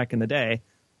fans from back in the day.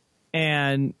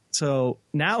 And so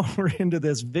now we're into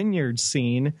this Vineyard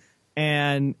scene,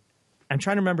 and I'm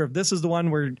trying to remember if this is the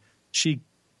one where she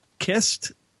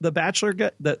kissed the bachelor,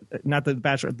 not the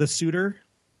bachelor, the suitor.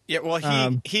 Yeah,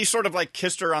 well, he sort of like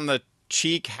kissed her on the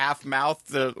cheek, half mouth,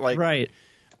 right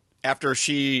after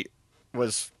she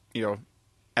was,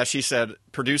 as she said,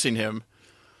 producing him.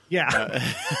 Yeah.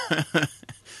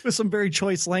 With some very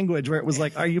choice language where it was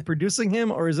like, are you producing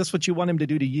him or is this what you want him to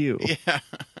do to you? Yeah.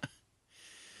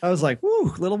 I was like,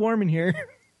 whoo, a little warm in here.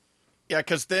 Yeah,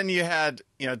 because then you had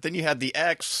the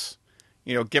ex,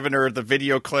 giving her the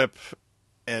video clip,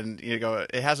 and it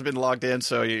hasn't been logged in,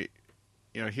 so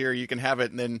here you can have it,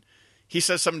 and then he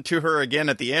says something to her again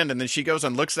at the end, and then she goes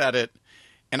and looks at it,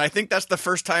 and I think that's the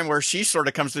first time where she sort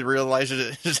of comes to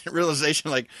realization,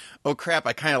 like, oh crap,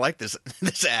 I kind of like this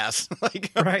ass,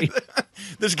 like, right.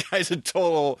 This guy's a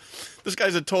total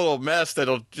mess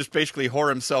that'll just basically whore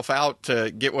himself out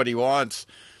to get what he wants.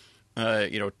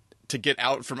 To get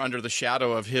out from under the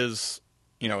shadow of his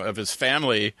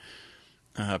family,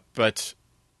 but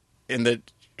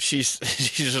she's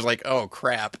just like, oh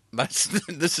crap,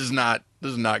 this is not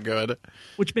good.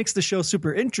 Which makes the show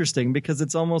super interesting because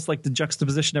it's almost like the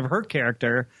juxtaposition of her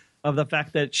character of the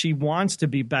fact that she wants to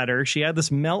be better. She had this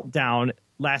meltdown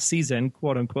last season,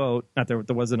 quote unquote. Not that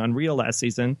there was an UnREAL last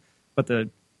season, but the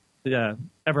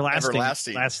everlasting.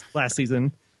 Last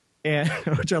season. And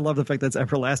which I love the fact that it's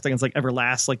everlasting. It's like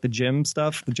Everlast, like the gym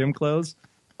stuff, the gym clothes.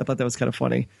 I thought that was kind of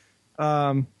funny.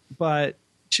 But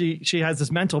she has this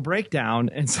mental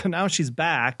breakdown, and so now she's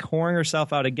back, whoring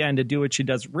herself out again to do what she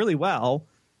does really well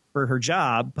for her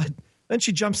job. But then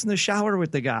she jumps in the shower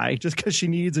with the guy just because she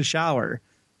needs a shower.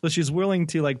 So she's willing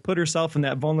to like put herself in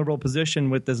that vulnerable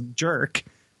position with this jerk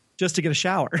just to get a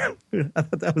shower. I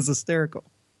thought that was hysterical.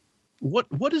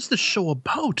 What is the show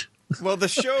about? Well, the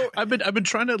show I've been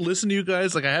trying to listen to you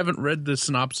guys. Like I haven't read the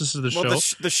synopsis of the show.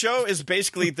 The show is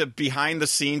basically the behind the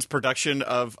scenes production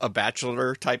of a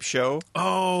Bachelor type show.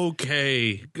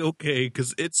 Okay,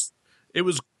 because it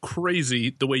was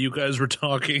crazy the way you guys were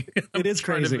talking. It is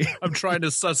crazy. I'm trying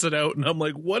to suss it out, and I'm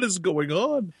like, what is going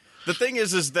on? The thing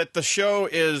is that the show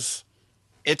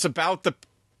it's about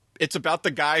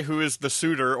the guy who is the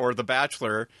suitor or the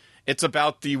bachelor. It's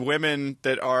about the women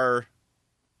that are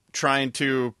trying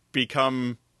to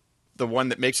become the one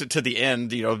that makes it to the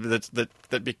end,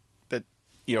 that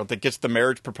gets the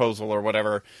marriage proposal or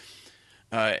whatever.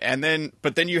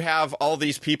 But then you have all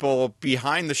these people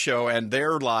behind the show and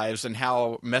their lives and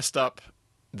how messed up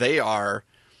they are.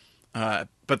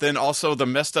 But then also the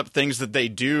messed up things that they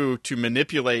do to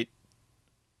manipulate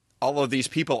all of these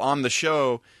people on the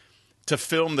show to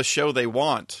film the show they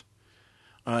want.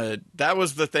 That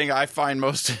was the thing I find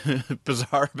most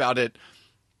bizarre about it.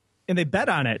 And they bet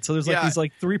on it. So there's these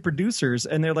 3 producers,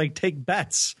 and they're like take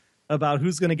bets about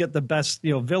who's going to get the best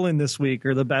villain this week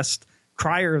or the best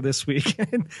crier this week.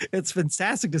 And it's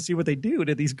fantastic to see what they do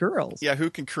to these girls. Yeah, who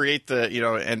can create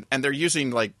the, and they're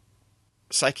using like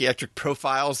psychiatric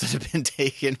profiles that have been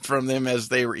taken from them as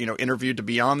they were, interviewed to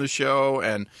be on the show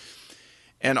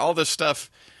and all this stuff.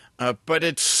 But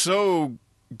it's so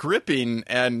gripping,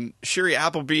 and Shiri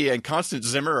Appleby and Constance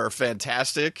Zimmer are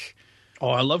fantastic. Oh,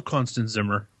 I love Constance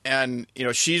Zimmer. And,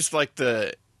 she's like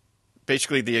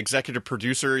basically the executive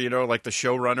producer, like the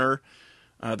showrunner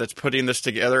that's putting this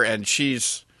together. And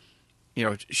she's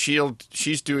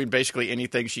doing basically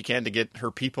anything she can to get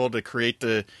her people to create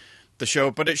the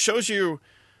show. But it shows you,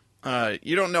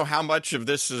 you don't know how much of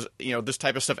this is, this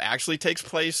type of stuff actually takes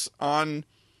place on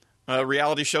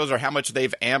reality shows, or how much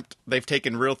they've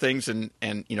taken real things and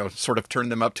sort of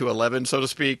turned them up to 11, so to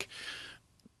speak.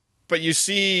 But you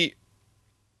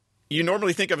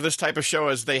normally think of this type of show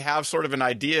as they have sort of an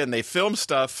idea and they film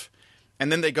stuff,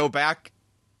 and then they go back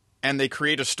and they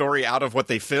create a story out of what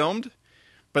they filmed.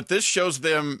 But this shows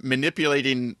them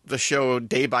manipulating the show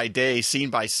day by day, scene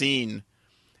by scene,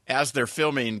 as they're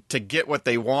filming to get what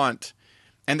they want.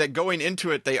 And that going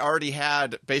into it, they already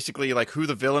had basically like who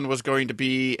the villain was going to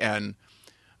be and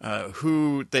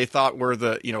who they thought were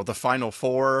the final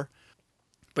four.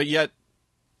 But yet,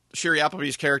 Shiri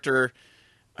Appleby's character,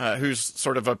 who's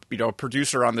sort of a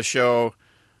producer on the show,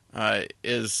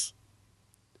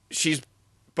 she's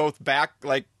both back,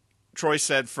 like Troy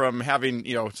said, from having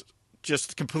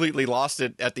just completely lost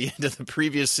it at the end of the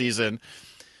previous season,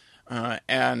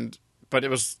 but it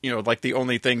was like the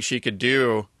only thing she could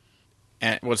do,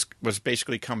 and was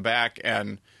basically come back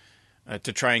and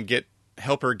to try and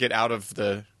help her get out of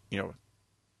the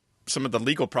some of the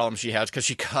legal problems she has, because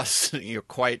she caused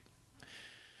quite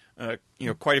a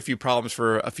few problems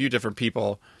for a few different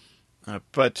people,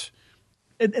 but.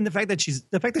 And the fact that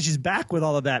she's back with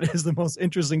all of that is the most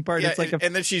interesting part. Yeah, it's like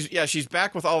and then she's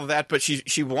back with all of that, but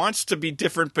she wants to be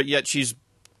different, but yet she's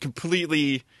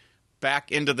completely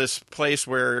back into this place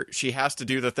where she has to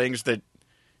do the things that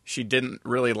she didn't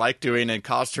really like doing and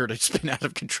caused her to spin out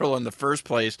of control in the first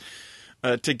place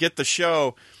to get the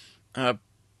show. But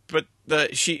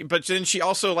then she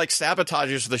also like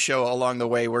sabotages the show along the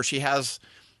way, where she tells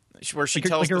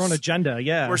her own agenda.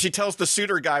 Yeah, where she tells the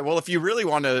suitor guy, well, if you really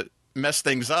want to mess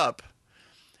things up,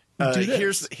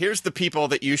 here's the people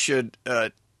that you should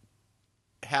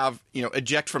have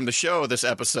eject from the show this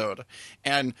episode.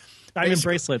 And diamond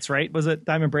bracelets, right? Was it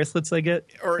diamond bracelets they get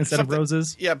instead of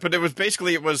roses? Yeah, but it was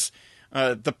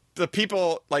the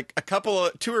people, like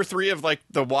two or three of like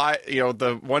the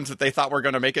ones that they thought were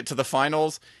going to make it to the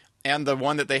finals, and the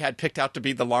one that they had picked out to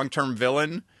be the long-term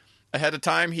villain ahead of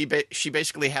time. She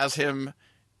basically has him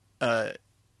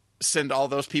send all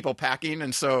those people packing,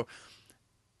 and so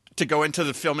to go into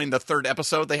the filming the third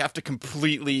episode, they have to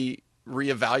completely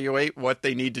reevaluate what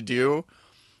they need to do.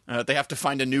 They have to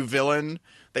find a new villain.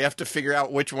 They have to figure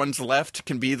out which ones left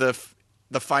can be the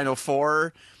final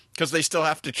four, because they still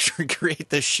have to create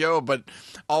this show, but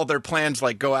all their plans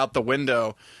like go out the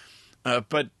window.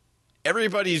 But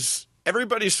everybody's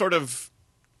sort of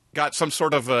got some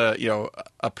sort of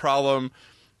a problem.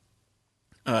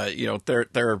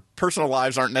 Their personal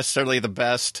lives aren't necessarily the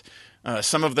best.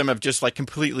 Some of them have just like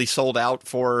completely sold out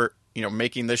for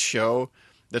making this show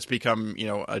that's become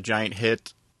a giant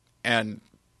hit.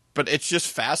 But it's just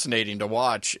fascinating to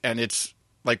watch, and it's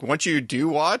like once you do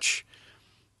watch,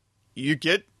 you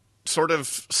get sort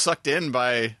of sucked in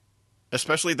by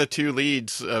especially the two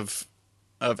leads of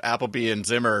Appleby and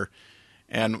Zimmer,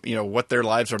 and what their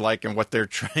lives are like and what they're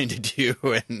trying to do.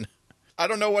 And I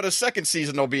don't know what a second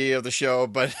season will be of the show,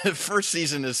 but the first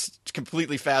season is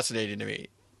completely fascinating to me.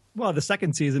 Well, the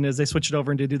second season is they switch it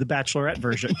over and do the Bachelorette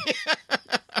version.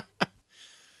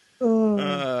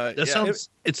 It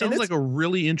sounds like a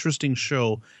really interesting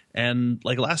show. And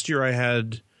like last year, I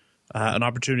had an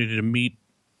opportunity to meet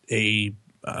a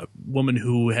woman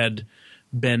who had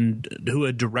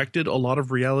directed a lot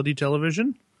of reality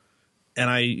television, and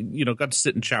I got to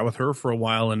sit and chat with her for a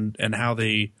while and how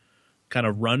they kind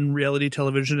of run reality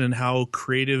television and how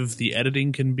creative the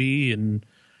editing can be and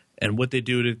what they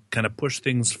do to kind of push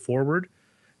things forward.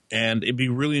 And it'd be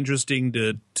really interesting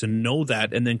to know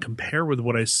that and then compare with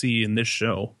what I see in this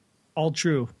show. All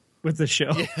true with the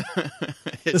show. Yeah.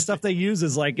 The stuff they use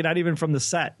is like not even from the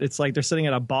set. It's like they're sitting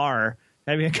at a bar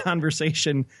having a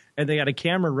conversation and they got a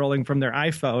camera rolling from their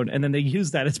iPhone, and then they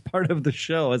use that as part of the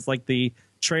show as like the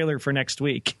trailer for next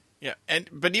week. Yeah,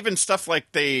 but even stuff like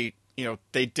they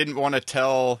didn't want to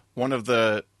tell one of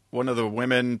the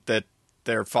women that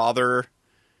their father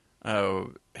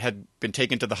had been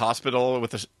taken to the hospital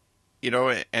with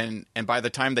and by the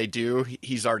time they do,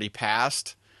 he's already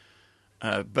passed.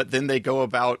 But then they go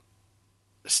about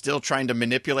still trying to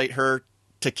manipulate her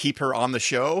to keep her on the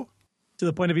show. To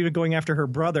the point of even going after her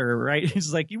brother, right?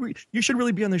 He's like, you should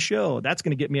really be on the show. That's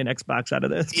going to get me an Xbox out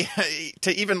of this. Yeah,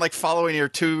 to even like following her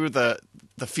to the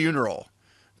funeral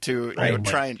to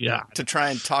try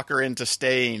and talk her into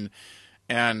staying,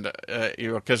 and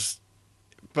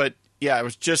but yeah, it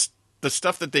was just the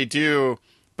stuff that they do.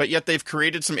 But yet they've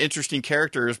created some interesting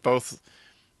characters, both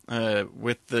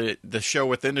with the show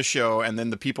within the show, and then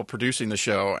the people producing the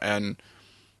show, and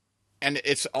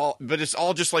it's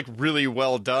all just like really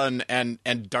well done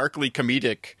and darkly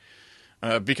comedic,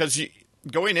 because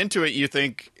going into it you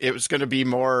think it was going to be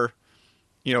more,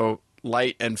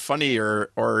 light and funny or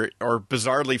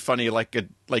bizarrely funny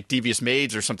like Devious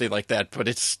Maids or something like that, but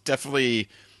it's definitely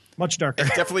much darker.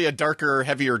 It's definitely a darker,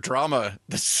 heavier drama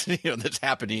that's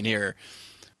happening here.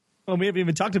 Well, we haven't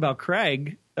even talked about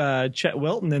Craig, Chet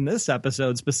Wilton in this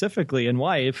episode specifically, and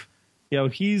wife.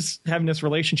 He's having this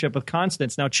relationship with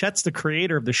Constance. Now, Chet's the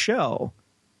creator of the show,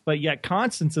 but yet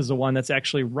Constance is the one that's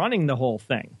actually running the whole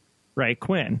thing, right?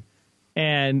 Quinn.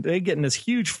 And they get in this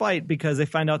huge fight because they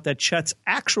find out that Chet's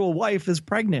actual wife is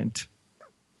pregnant.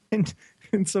 And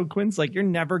so Quinn's like, you're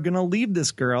never going to leave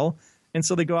this girl. And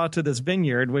so they go out to this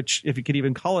vineyard, which, if you could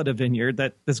even call it a vineyard,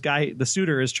 that this guy, the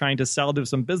suitor, is trying to sell to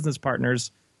some business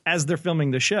partners as they're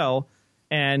filming the show.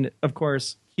 And, of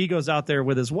course, he goes out there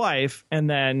with his wife, and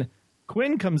then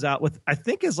Quinn comes out with, I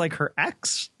think, is like her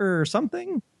ex or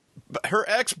something. Her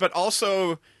ex, but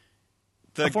also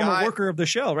the former worker of the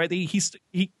show, right? He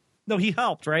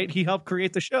helped, right? He helped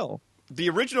create the show. The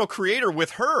original creator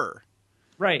with her.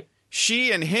 Right.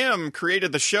 She and him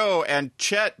created the show, and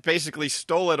Chet basically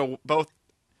stole it both.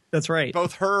 That's right.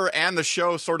 Both her and the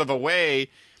show sort of away,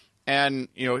 and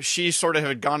she sort of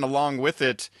had gone along with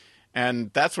it,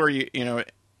 and that's where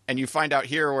and you find out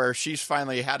here where she's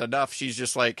finally had enough. She's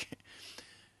just like,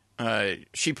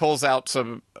 she pulls out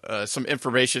some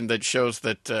information that shows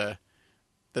that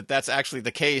that's actually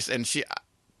the case, and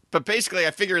But basically,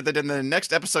 I figure that in the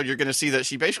next episode, you're going to see that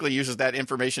she basically uses that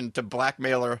information to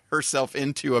blackmail herself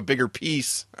into a bigger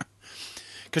piece.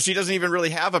 Because she doesn't even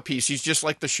really have a piece. She's just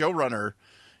like the showrunner,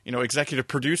 executive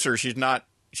producer. She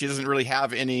doesn't really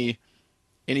have any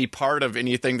part of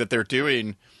anything that they're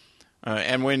doing.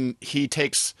 And when he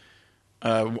takes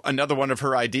another one of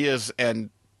her ideas and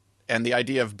the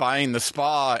idea of buying the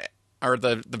spa or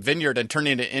the vineyard and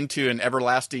turning it into an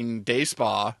everlasting day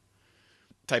spa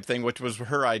type thing, which was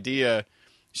her idea,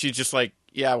 she's just like,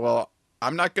 yeah, well,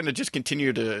 I'm not going to just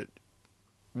continue to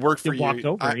work for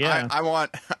you.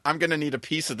 I'm going to need a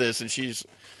piece of this. And she's,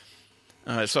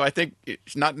 so I think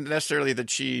it's not necessarily that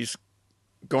she's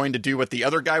going to do what the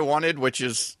other guy wanted, which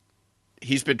is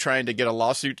he's been trying to get a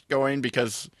lawsuit going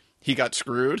because he got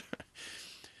screwed.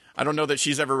 I don't know that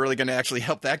she's ever really going to actually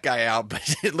help that guy out,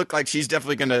 but it looked like she's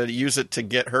definitely going to use it to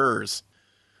get hers.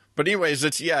 But anyways,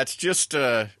 it's just,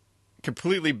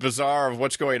 completely bizarre of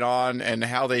what's going on and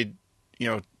how they,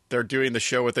 they're doing the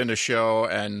show within the show.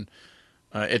 And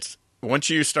it's once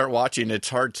you start watching, it's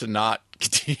hard to not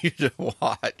continue to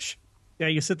watch. Yeah,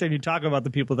 you sit there and you talk about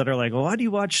the people that are like, well, why do you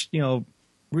watch,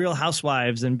 Real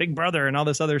Housewives and Big Brother and all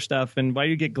this other stuff? And why do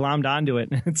you get glommed onto it?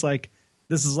 And it's like,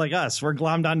 this is like us. We're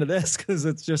glommed onto this because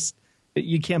it's just,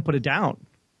 you can't put it down.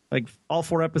 Like all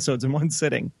 4 episodes in one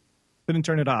sitting. Couldn't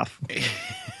turn it off.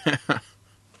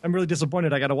 I'm really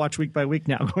disappointed. I got to watch week by week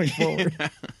now going forward.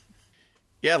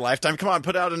 Yeah, Lifetime. Come on,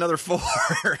 put out another 4.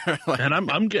 And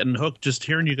I'm getting hooked just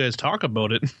hearing you guys talk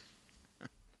about it.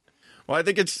 Well, I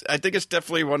think it's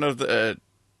definitely one of the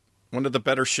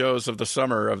better shows of the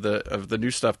summer of the new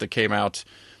stuff that came out.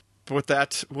 But with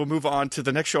that, we'll move on to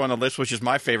the next show on the list, which is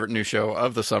my favorite new show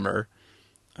of the summer,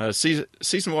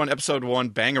 season 1, episode 1,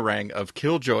 Bangarang of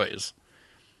Killjoys.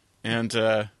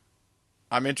 And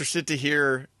I'm interested to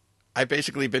hear. I've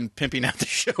basically been pimping out the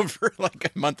show for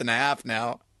like a month and a half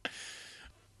now.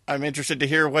 I'm interested to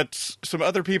hear what some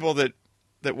other people that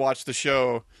watch the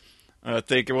show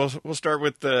think. We'll start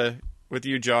with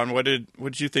you, John. What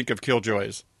did you think of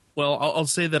Killjoys? Well, I'll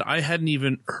say that I hadn't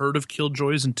even heard of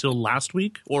Killjoys until last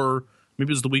week, or maybe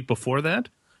it was the week before that.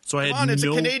 So it's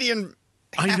a Canadian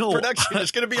production.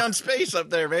 It's going to be on space up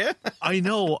there, man. I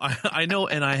know,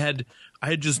 and I had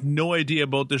just no idea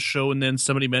about this show, and then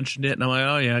somebody mentioned it, and I'm like,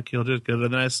 oh yeah, Killjoys good.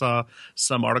 And then I saw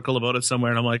some article about it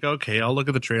somewhere, and I'm like, okay, I'll look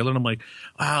at the trailer, and I'm like,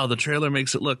 wow, the trailer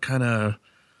makes it look kind of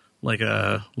like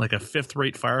a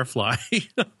 5th-rate Firefly.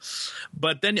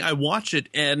 But then I watch it,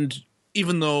 and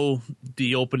even though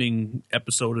the opening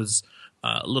episode is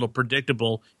a little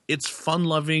predictable, it's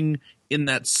fun-loving in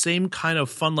that same kind of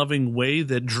fun-loving way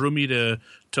that drew me to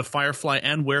Firefly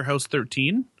and Warehouse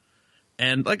 13.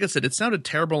 And like I said, it sounded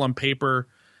terrible on paper,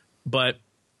 but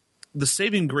the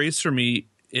saving grace for me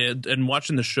and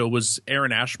watching the show was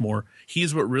Aaron Ashmore.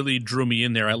 He's what really drew me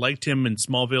in there. I liked him in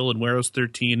Smallville and Warehouse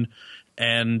 13,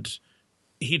 and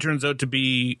he turns out to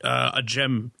be a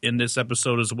gem in this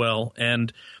episode as well.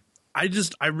 And I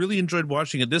really enjoyed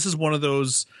watching it. This is one of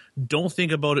those, don't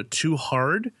think about it too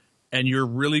hard, and you're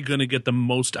really going to get the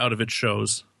most out of it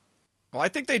shows. Well, I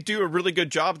think they do a really good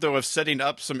job, though, of setting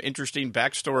up some interesting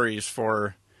backstories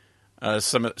for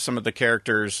some of the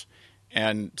characters,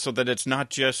 and so that it's not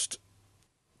just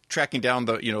tracking down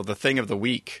the thing of the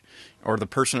week or the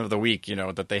person of the week,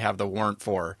 that they have the warrant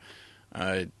for.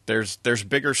 There's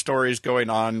bigger stories going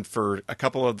on for a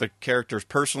couple of the characters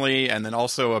personally, and then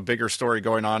also a bigger story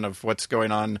going on of what's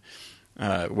going on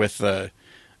with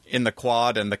in the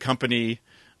quad and the company.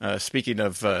 Speaking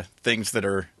of things that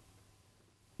are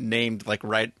named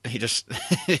he just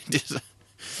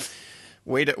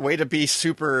way to be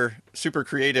super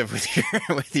creative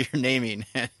with your naming.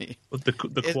 With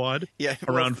the quad, yeah,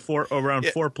 around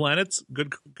four planets.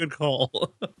 Good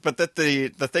call. But that the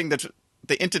thing that's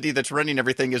the entity that's running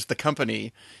everything is the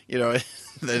company.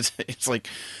 It's like,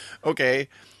 okay,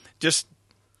 just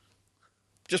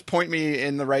point me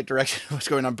in the right direction of what's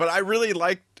going on. But I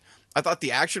thought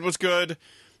the action was good.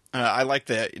 I liked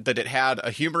that it had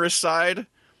a humorous side,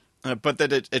 but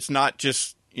that it's not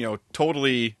just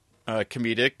totally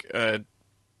comedic.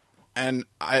 And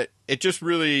it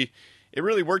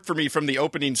really worked for me from the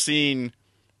opening scene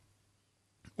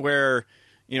where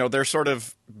they're sort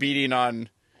of beating on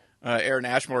Aaron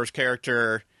Ashmore's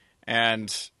character,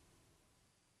 and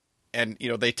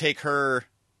they take her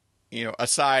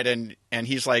aside, and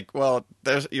he's like, well,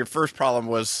 your first problem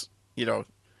was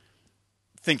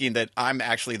thinking that I'm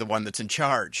actually the one that's in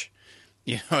charge.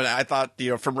 And I thought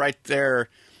from right there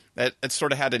that it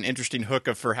sort of had an interesting hook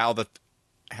for how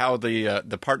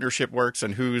the partnership works,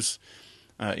 and who's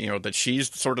that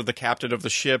she's sort of the captain of the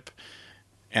ship,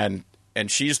 and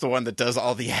she's the one that does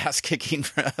all the ass kicking,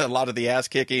 a lot of the ass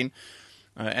kicking,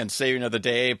 and saving of the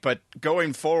day. But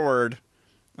going forward,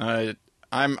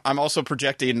 I'm also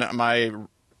projecting my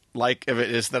like of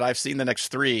it is that I've seen the next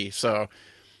 3. So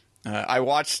I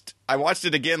watched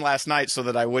it again last night so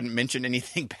that I wouldn't mention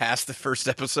anything past the first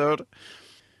episode.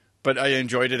 But I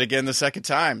enjoyed it again the second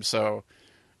time. So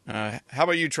how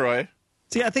about you, Troy?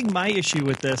 See, I think my issue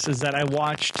with this is that I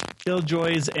watched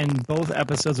Killjoys and both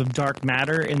episodes of Dark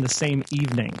Matter in the same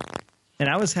evening. And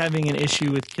I was having an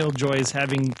issue with Killjoys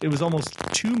it was almost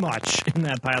too much in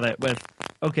that pilot with,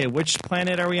 okay, which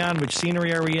planet are we on? Which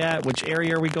scenery are we at? Which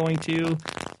area are we going to?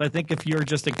 I think if you're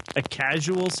just a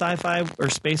casual sci-fi or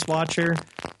space watcher,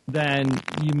 then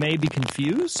you may be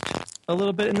confused a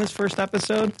little bit in this first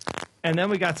episode. And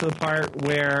then we got to the part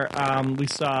where we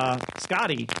saw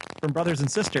Scotty from Brothers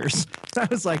and Sisters. I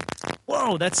was like,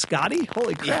 whoa, that's Scotty?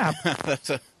 Holy crap.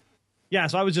 Yeah,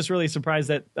 so I was just really surprised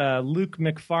that Luke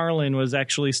McFarlane was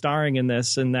actually starring in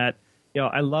this, and that,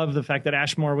 I love the fact that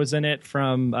Ashmore was in it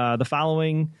from The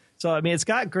Following. So, I mean, it's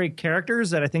got great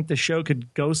characters that I think the show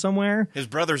could go somewhere. His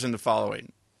brother's in The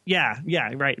Following. Yeah,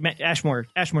 right.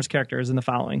 Ashmore's character is in The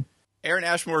Following. Aaron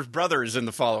Ashmore's brother is in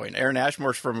The Following. Aaron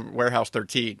Ashmore's from Warehouse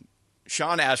 13.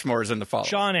 Sean Ashmore is in The Following.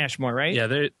 Sean Ashmore, right?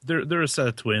 Yeah, they're a set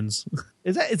of twins.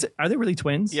 Are they really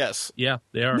twins? Yes. Yeah,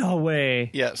 they are. No way.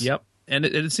 Yes. Yep. And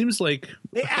it seems like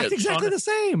they act exactly the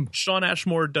same. Sean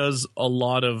Ashmore does a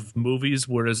lot of movies,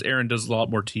 whereas Aaron does a lot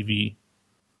more TV.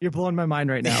 You're blowing my mind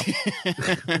right now.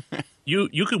 You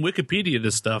can Wikipedia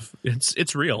this stuff.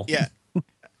 It's real. Yeah.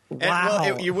 Wow.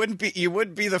 And, you wouldn't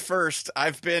be the first.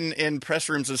 I've been in press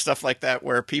rooms and stuff like that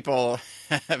where people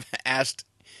have asked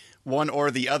one or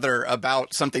the other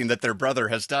about something that their brother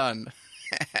has done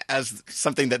as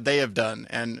something that they have done.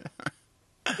 And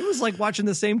it was like watching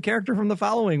the same character from The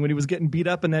Following when he was getting beat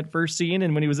up in that first scene,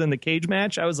 and when he was in the cage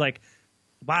match. I was like,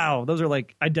 wow, those are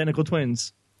like identical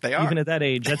twins. They are. Even at that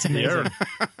age. That's amazing.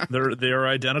 They're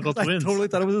identical twins. I totally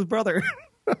thought it was his brother.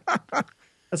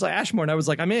 That's like Ashmore, and I was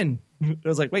like, I'm in. I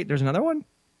was like, wait, there's another one?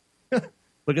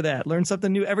 Look at that. Learn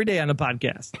something new every day on the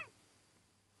podcast.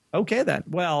 Okay, then.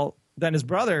 Well, then his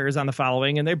brother is on The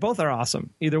Following, and they both are awesome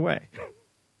either way.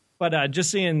 But just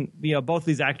seeing both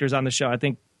these actors on the show, I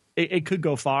think it could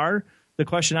go far. The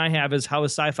question I have is, how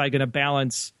is Sci-Fi going to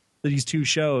balance these two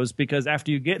shows? Because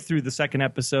after you get through the second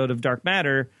episode of Dark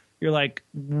Matter, you're like,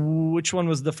 which one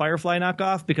was the Firefly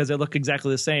knockoff? Because they look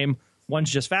exactly the same. One's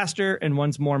just faster, and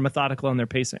one's more methodical in their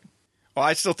pacing. Well,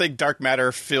 I still think Dark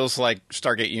Matter feels like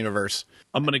Stargate Universe.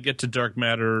 I'm going to get to Dark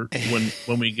Matter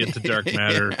when we get to Dark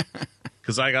Matter,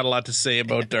 because I got a lot to say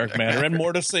about Dark Matter and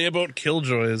more to say about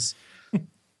Killjoys.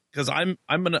 Because I'm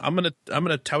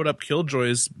gonna tout up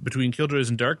Killjoys between Killjoys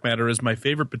and Dark Matter as my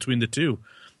favorite between the two.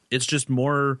 It's just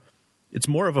more it's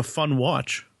more of a fun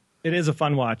watch. It is a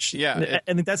fun watch. Yeah,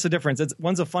 I think that's the difference.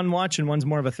 One's a fun watch and one's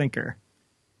more of a thinker.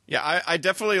 Yeah, I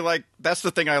definitely like. That's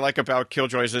the thing I like about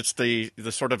Killjoys. It's the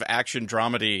sort of action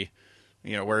dramedy,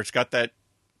 where it's got that,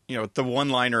 the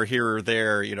one-liner here or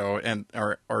there, and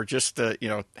or just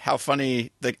the, how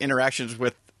funny the interactions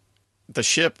with the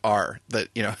ship are. That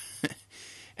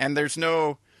and there's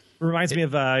no. Reminds me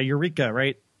of Eureka,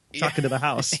 right? Talking to the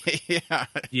house. Yeah.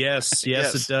 Yes,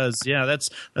 it does. Yeah, that's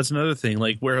another thing.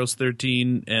 Like Warehouse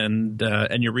 13 and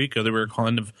Eureka, they were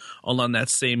kind of all on that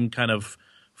same kind of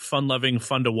fun-loving,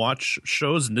 fun-to-watch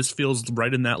shows, and this feels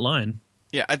right in that line.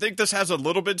 Yeah, I think this has a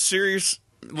little bit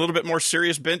more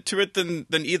serious bent to it than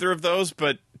either of those,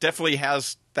 but definitely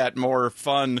has that more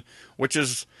fun, which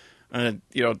is, the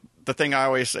thing I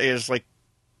always say is, like,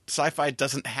 sci-fi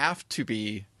doesn't have to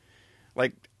be,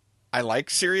 like, I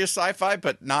like serious sci-fi,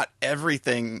 but not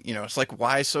everything, it's like,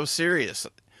 why so serious?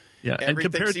 Yeah,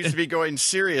 everything seems to be going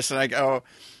serious, and I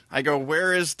go,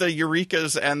 where is the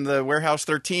Eurekas and the Warehouse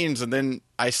 13s? And then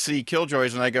I see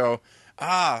Killjoys, and I go,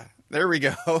 there we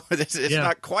go. It's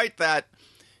not quite that.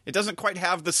 It doesn't quite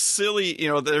have the silly,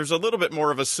 there's a little bit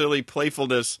more of a silly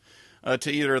playfulness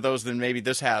to either of those than maybe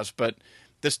this has. But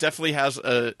this definitely has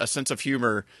a sense of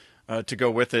humor to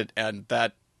go with it. And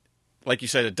that, like you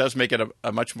said, it does make it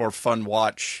a much more fun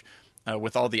watch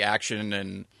with all the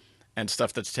action and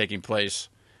stuff that's taking place.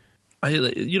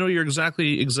 You're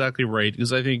exactly right,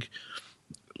 because I think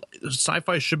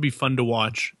sci-fi should be fun to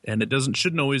watch, and it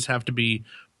shouldn't always have to be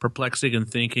perplexing and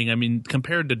thinking. I mean,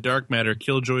 compared to Dark Matter,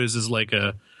 Killjoys is like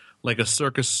a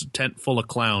circus tent full of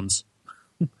clowns.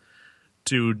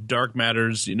 To Dark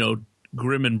Matter's,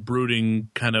 grim and brooding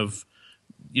kind of,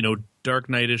 Dark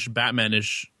Knight-ish,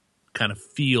 Batman-ish kind of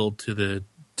feel to the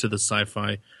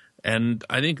sci-fi, and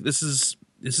I think this is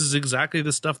exactly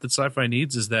the stuff that sci-fi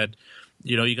needs. Is that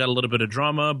you got a little bit of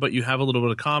drama, but you have a little bit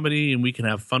of comedy, and we can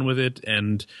have fun with it,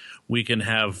 and we can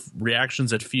have reactions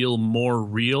that feel more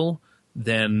real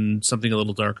than something a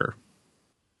little darker.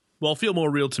 Well, feel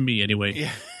more real to me anyway.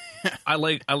 Yeah. I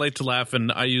like to laugh,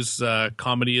 and I use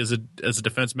comedy as a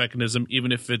defense mechanism,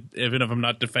 even if I'm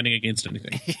not defending against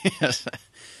anything. Yes.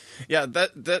 Yeah,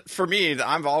 that for me,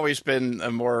 I've always been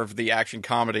more of the action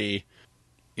comedy.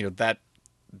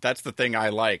 That's the thing I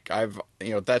like.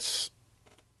 That's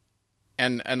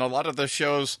and a lot of the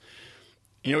shows,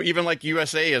 even like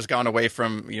USA has gone away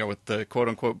from with the quote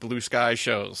unquote blue sky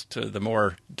shows to the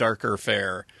more darker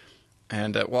fare.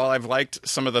 And while I've liked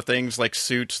some of the things like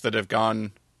Suits that have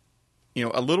gone,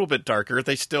 a little bit darker,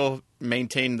 they still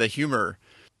maintain the humor.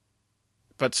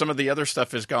 But some of the other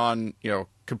stuff has gone,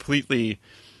 completely.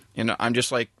 I'm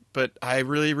just like, but I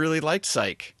really, really liked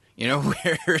Psych.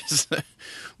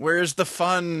 Where's the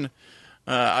fun?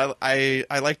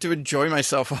 I like to enjoy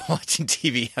myself while watching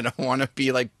TV. I don't want to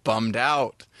be like bummed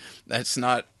out. That's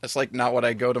not what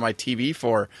I go to my TV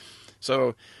for.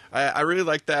 So I really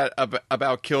like that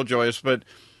about Killjoys. But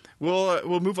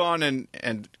we'll move on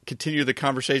and continue the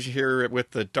conversation here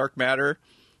with the Dark Matter.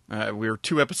 We're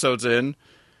 2 episodes in,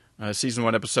 season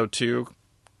 1, episode 2,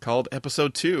 called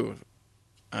episode 2.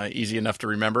 Easy enough to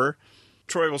remember.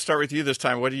 Troy, we'll start with you this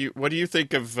time. What do you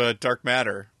think of Dark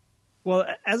Matter? Well,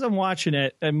 as I'm watching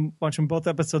it, I'm watching both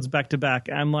episodes back to back.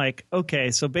 I'm like,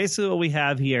 okay, so basically what we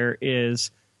have here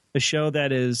is a show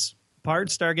that is part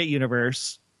Stargate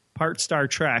Universe, part Star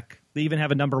Trek. They even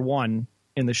have a number 1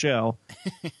 in the show,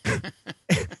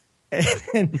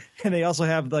 and they also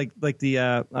have like the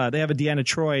they have a Deanna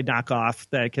Troi knockoff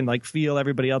that can like feel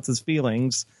everybody else's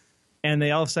feelings. And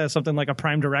they also have something like a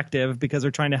Prime Directive because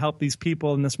they're trying to help these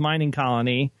people in this mining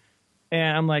colony.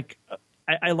 And I'm like,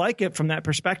 I like it from that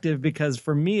perspective because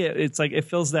for me, it's like it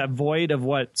fills that void of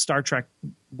what Star Trek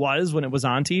was when it was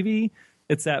on TV.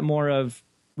 It's that more of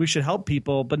we should help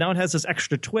people, but now it has this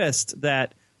extra twist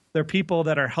that they're people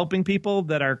that are helping people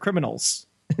that are criminals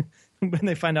when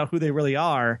they find out who they really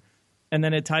are. And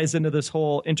then it ties into this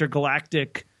whole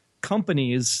intergalactic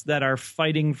companies that are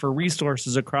fighting for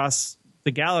resources across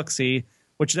the galaxy,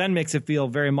 which then makes it feel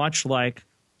very much like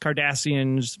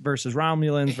Cardassians versus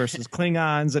Romulans versus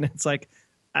Klingons. And it's like,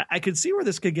 I could see where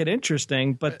this could get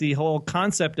interesting, but the whole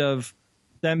concept of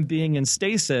them being in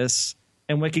stasis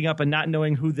and waking up and not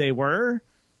knowing who they were,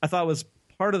 I thought was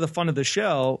part of the fun of the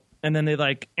show. And then they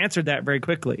like answered that very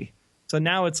quickly. So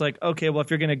now it's like, okay, well, if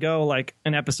you're going to go like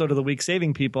an episode of the week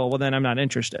saving people, well, then I'm not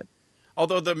interested.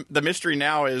 Although the mystery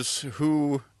now is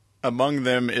who among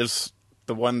them is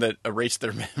the one that erased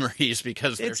their memories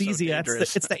because they're it's easy.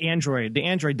 Dangerous. It's the android. The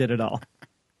android did it all.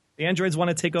 The androids want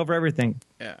to take over everything.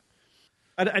 Yeah,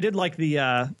 I did like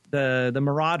the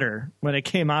Marauder when it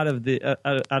came out of the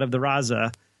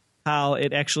Raza, how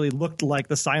it actually looked like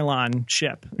the Cylon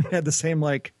ship. It had the same,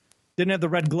 like, didn't have the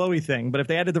red glowy thing, but if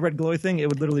they added the red glowy thing, it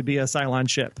would literally be a Cylon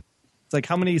ship. It's like,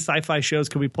 how many sci-fi shows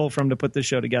could we pull from to put this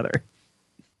show together?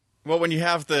 Well, when you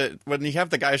have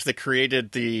the guys that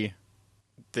created the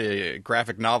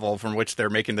graphic novel from which they're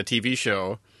making the TV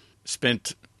show,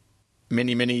 spent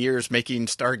many, many years making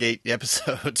Stargate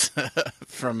episodes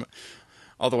from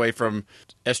all the way from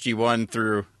SG-1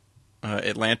 through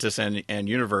Atlantis and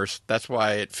Universe. That's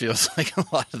why it feels like a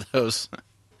lot of those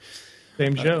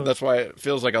Same show. that's why it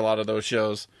feels like a lot of those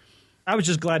shows. I was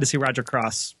just glad to see Roger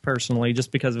Cross personally,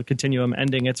 just because of Continuum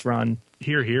ending its run.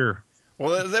 Here, here.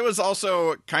 Well, there was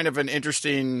also kind of an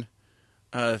interesting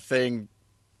thing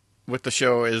with the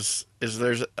show is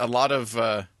there's a lot of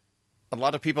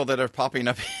people that are popping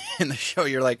up in the show.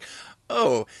 You're like,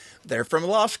 oh, they're from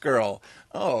Lost Girl.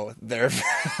 Oh, they're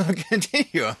from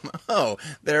Continuum. Oh,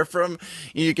 they're from.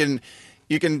 You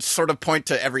can sort of point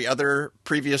to every other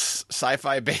previous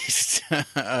sci-fi based.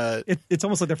 It's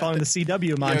almost like they're following the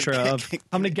CW mantra of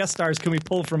how many guest stars can we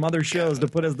pull from other shows to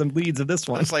put as the leads of this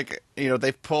one. It's like,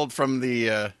 they've pulled from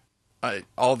a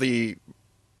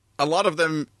lot of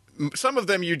them. Some of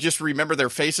them you just remember their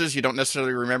faces. You don't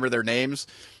necessarily remember their names.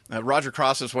 Roger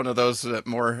Cross is one of those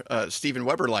more Steven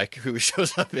Weber-like, who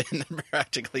shows up in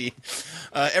practically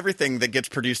everything that gets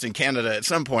produced in Canada at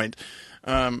some point.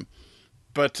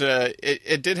 But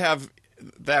it did have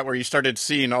that where you started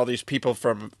seeing all these people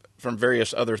from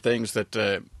various other things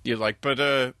that you like. But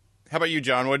how about you,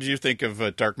 John? What did you think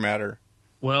of Dark Matter?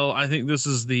 Well, I think this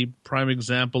is the prime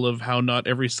example of how not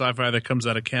every sci-fi that comes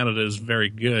out of Canada is very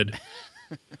good.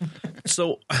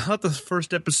 So I thought the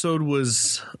first episode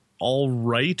was all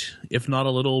right, if not a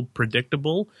little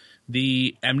predictable.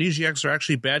 The amnesiacs are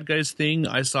actually bad guys thing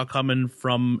I saw coming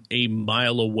from a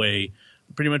mile away.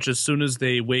 Pretty much as soon as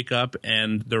they wake up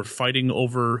and they're fighting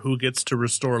over who gets to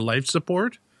restore life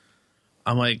support,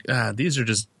 I'm like, these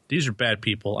are bad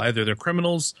people. Either they're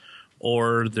criminals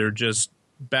or they're just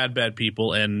bad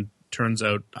people, and turns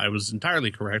out I was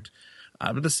entirely correct.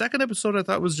 But the second episode I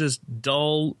thought was just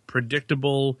dull,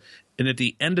 predictable, and at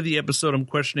the end of the episode I'm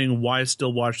questioning why I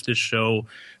still watch this show.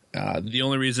 The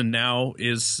only reason now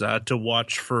is to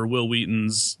watch for Will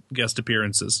Wheaton's guest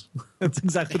appearances. That's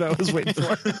exactly what I was waiting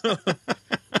for.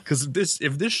 Because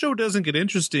if this show doesn't get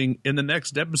interesting in the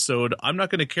next episode, I'm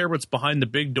not going to care what's behind the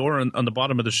big door on the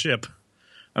bottom of the ship.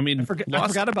 I mean, I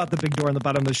forgot about the big door on the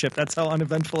bottom of the ship. That's how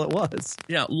uneventful it was.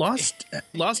 Yeah, Lost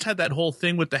had that whole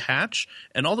thing with the hatch,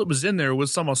 and all that was in there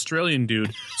was some Australian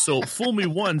dude. So fool me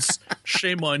once,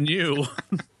 shame on you.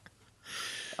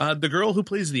 The girl who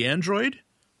plays the android,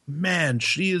 man,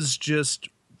 she is just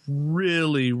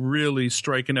really, really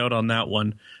striking out on that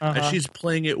one. She's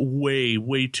playing it way,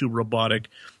 way too robotic.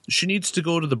 She needs to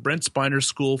go to the Brent Spiner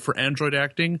School for android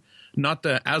acting, not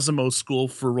the Asimov School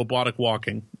for robotic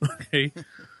walking. Okay.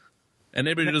 And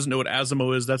anybody who doesn't know what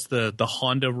Asimov is, that's the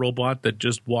Honda robot that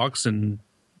just walks and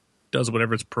does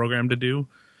whatever it's programmed to do.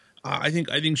 I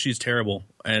think she's terrible,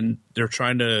 and they're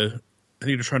trying to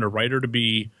write her to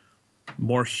be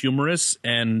more humorous,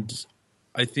 and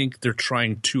I think they're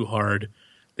trying too hard.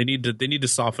 They need to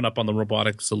soften up on the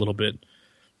robotics a little bit.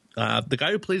 The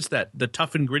guy who plays the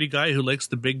tough and gritty guy who likes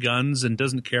the big guns and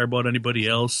doesn't care about anybody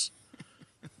else.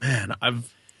 Man,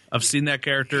 I've seen that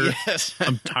character. Yes.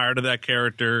 I'm tired of that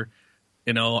character.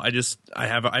 I always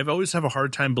have a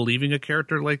hard time believing a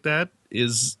character like that I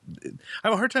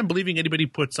have a hard time believing anybody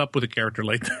puts up with a character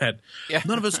like that. Yeah.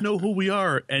 None of us know who we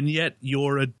are, and yet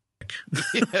you're a dick.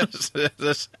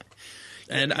 Yes.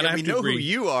 And I have we to know agree. who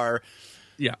you are.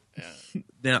 Yeah.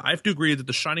 Now, I have to agree that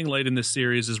the shining light in this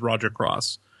series is Roger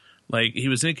Cross. Like, he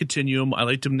was in Continuum. I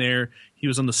liked him there. He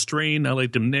was on The Strain. I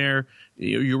liked him there.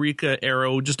 Eureka,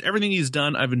 Arrow, just everything he's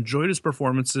done. I've enjoyed his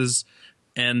performances,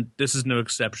 and this is no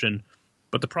exception.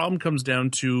 But the problem comes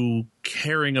down to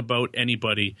caring about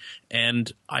anybody.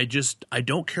 And I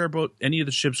don't care about any of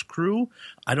the ship's crew.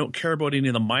 I don't care about any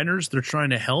of the miners they're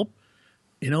trying to help.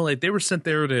 Like, they were sent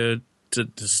there to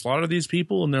slaughter these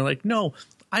people, and they're like, no,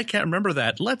 I can't remember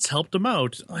that. Let's help them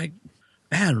out. Like,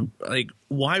 man, like,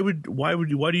 why do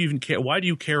you even care? Why do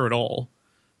you care at all?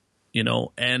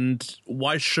 And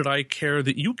why should I care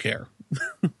that you care?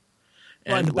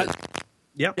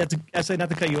 Yeah, I say not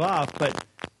to cut you off, but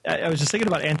I was just thinking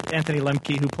about Anthony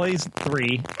Lemke, who plays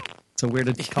 3. It's so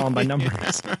weird to call him by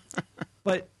numbers.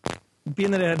 But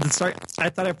being that it had to start, I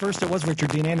thought at first it was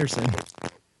Richard Dean Anderson.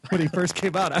 When he first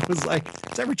came out, I was like,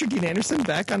 is that Richard Dean Anderson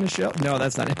back on the show? No,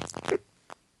 that's not it.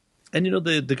 And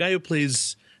the guy who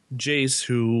plays Jace,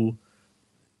 who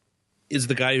is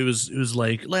the guy who's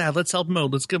like, let's help him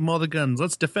out. Let's give him all the guns.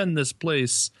 Let's defend this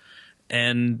place.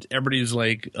 and everybody's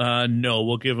like, no,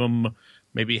 we'll give him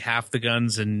maybe half the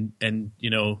guns and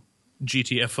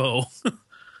GTFO.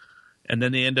 And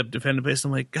then they end up defending the base.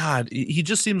 I'm like, God, he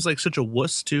just seems like such a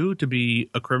wuss too to be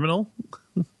a criminal.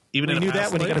 Even we in knew a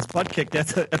that when he got life. his butt kicked at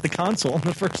the console in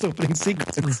the first opening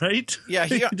sequence. Right? Yeah,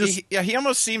 he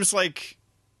almost seems like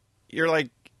you're like,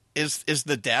 is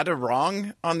the data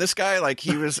wrong on this guy? Like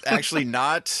he was actually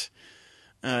not,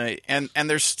 and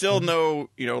there's still no,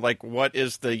 like what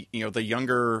is the the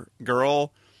younger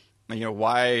girl,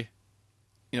 why,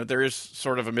 there is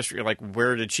sort of a mystery, like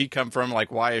where did she come from? Like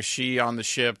why is she on the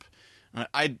ship?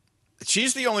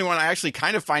 She's the only one I actually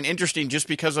kind of find interesting just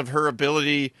because of her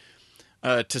ability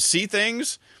to see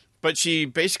things, but she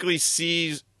basically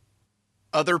sees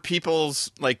other people's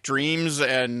like dreams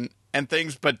and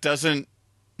things, but doesn't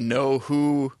know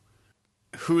who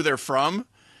they're from,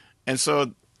 and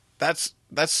so that's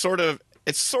sort of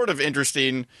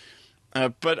interesting.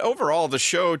 But overall, the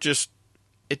show just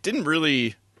it didn't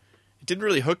really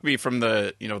hook me from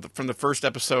the from the first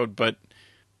episode, but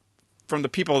from the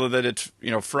people that it's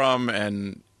from,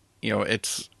 and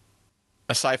it's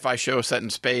a sci-fi show set in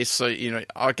space, so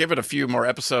I'll give it a few more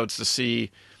episodes to see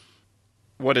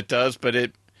what it does, but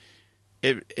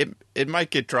it might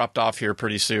get dropped off here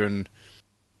pretty soon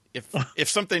if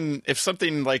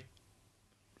something like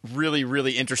really,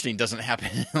 really interesting doesn't happen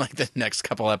in like the next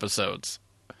couple episodes.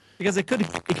 Because it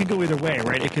could go either way,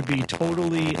 right? It could be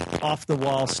totally off the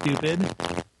wall stupid,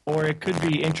 or it could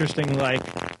be interesting, like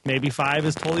maybe Five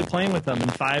is totally playing with them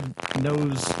and Five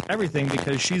knows everything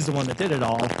because she's the one that did it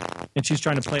all, and she's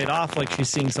trying to play it off like she's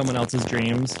seeing someone else's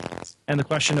dreams. And the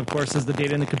question, of course, is the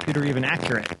data in the computer even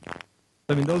accurate?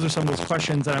 I mean, those are some of those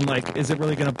questions that I'm like, is it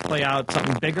really going to play out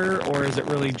something bigger, or is it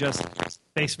really just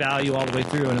face value all the way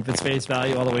through? And if it's face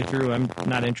value all the way through, I'm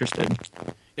not interested.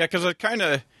 Yeah, because I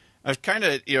was kind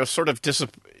of sort of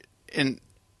in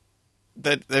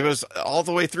that it was all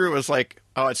the way through. It was like,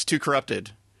 oh, it's too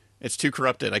corrupted. It's too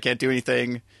corrupted. I can't do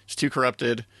anything. It's too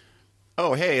corrupted.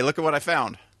 Oh, hey, look at what I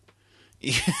found.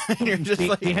 You're just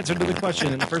The answer to the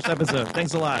question in the first episode.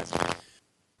 Thanks a lot.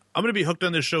 I'm going to be hooked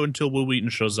on this show until Will Wheaton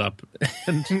shows up.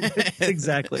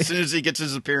 Exactly. as soon as he gets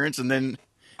his appearance, and then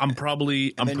I'm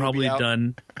probably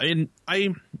done. The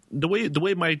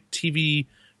way my TV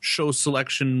show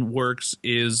selection works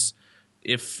is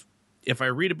if I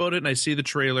read about it and I see the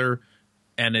trailer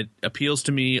and it appeals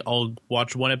to me, I'll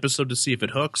watch one episode to see if it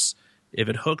hooks. If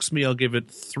it hooks me, I'll give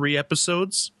it 3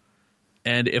 episodes.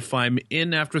 And if I'm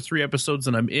in after 3 episodes,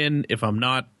 then I'm in. If I'm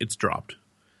not, it's dropped.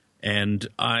 And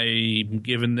I'm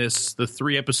giving this the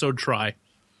 3 episode try.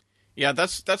 Yeah,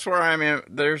 that's where I'm in.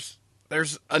 There's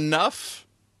enough,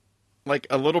 like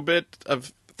a little bit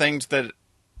of things that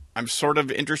I'm sort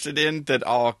of interested in that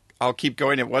I'll keep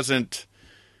going. It wasn't,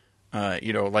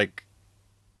 like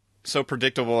so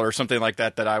predictable or something like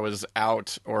that I was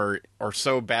out, or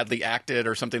so badly acted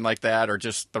or something like that, or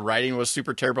just the writing was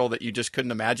super terrible that you just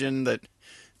couldn't imagine that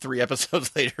 3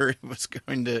 episodes later it was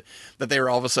that they were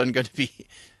all of a sudden going to be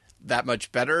that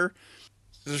much better.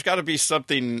 There's got to be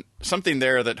something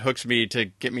there that hooks me to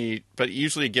get me, but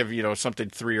usually give, something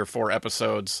 3 or 4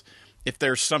 episodes if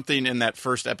there's something in that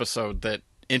first episode that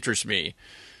interests me.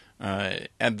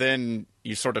 And then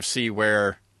you sort of see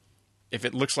where, if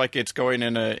it looks like it's going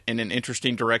in an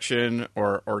interesting direction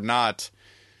or not,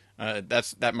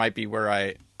 that might be where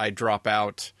I drop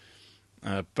out.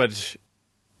 But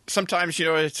sometimes,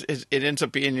 it ends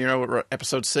up being,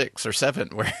 episode 6 or 7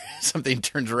 where something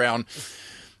turns around.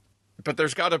 But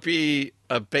there's got to be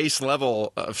a base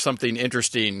level of something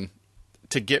interesting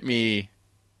to get me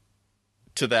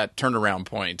to that turnaround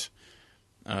point.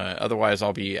 Otherwise,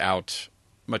 I'll be out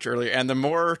much earlier. And the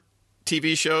more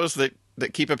TV shows that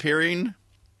keep appearing,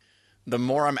 the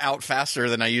more I'm out faster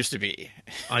than I used to be.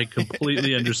 I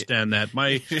completely understand that.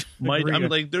 I'm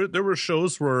like, there were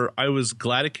shows where I was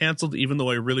glad it canceled, even though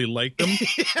I really liked them.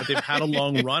 But they've had a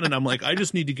long run, and I'm like, I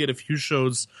just need to get a few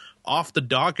shows off the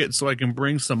docket so I can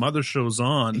bring some other shows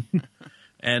on.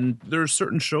 And there are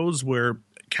certain shows where,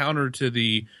 counter to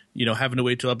the having to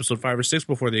wait till episode 5 or 6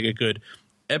 before they get good,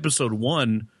 episode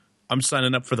 1, I'm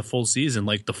signing up for the full season.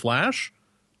 Like The Flash,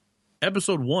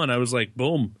 episode 1, I was like,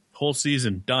 boom, whole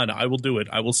season done. I will do it.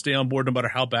 I will stay on board no matter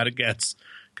how bad it gets,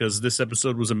 because this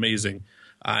episode was amazing.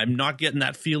 I'm not getting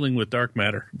that feeling with Dark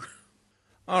Matter.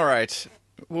 All right,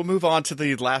 we'll move on to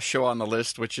the last show on the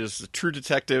list, which is True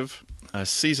Detective,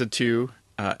 season 2,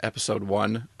 episode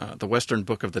 1, The Western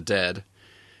Book of the Dead.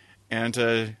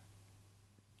 And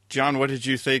John, what did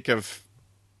you think of?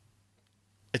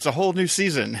 It's a whole new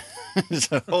season. It's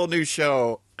a whole new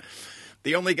show.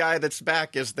 The only guy that's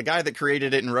back is the guy that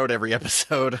created it and wrote every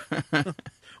episode.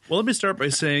 Well, let me start by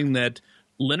saying that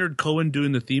Leonard Cohen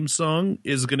doing the theme song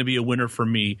is going to be a winner for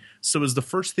me. So as the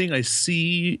first thing I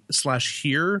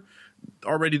see/hear,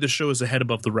 already the show is ahead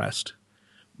above the rest.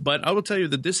 But I will tell you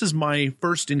that this is my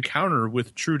first encounter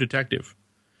with True Detective.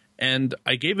 And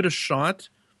I gave it a shot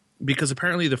because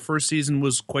apparently the first season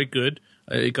was quite good.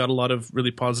 It got a lot of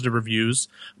really positive reviews.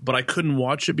 But I couldn't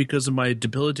watch it because of my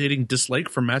debilitating dislike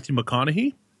for Matthew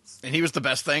McConaughey. And he was the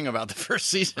best thing about the first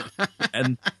season.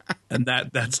 and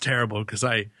that's terrible because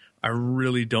I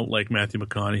really don't like Matthew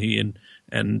McConaughey,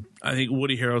 and I think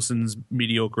Woody Harrelson's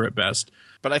mediocre at best.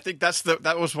 But I think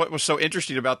that was what was so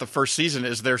interesting about the first season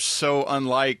is they're so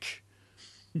unlike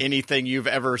anything you've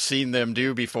ever seen them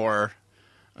do before.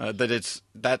 I think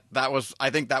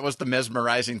that was the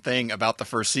mesmerizing thing about the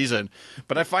first season.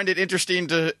 But I find it interesting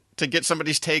to get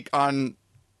somebody's take on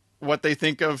what they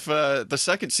think of the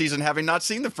second season, having not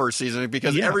seen the first season,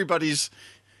 because everybody's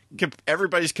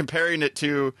comparing it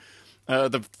to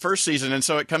the first season, and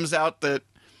so it comes out that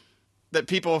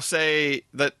people say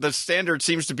that the standard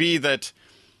seems to be that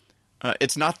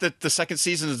it's not that the second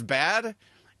season is bad,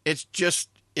 it's just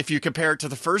if you compare it to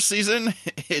the first season,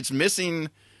 it's missing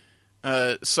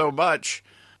so much.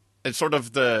 It's sort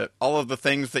of all of the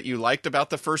things that you liked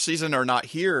about the first season are not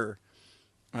here.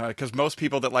 Because most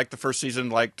people that liked the first season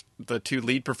liked the two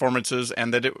lead performances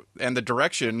and the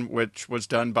direction, which was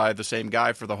done by the same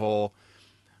guy for the whole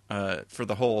 8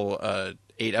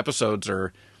 episodes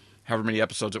or however many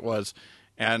episodes it was,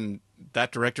 and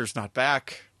that director's not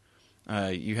back.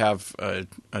 You have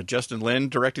Justin Lin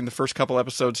directing the first couple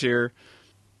episodes here.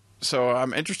 So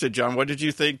I'm interested, John. What did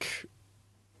you think?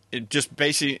 It just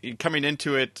basically coming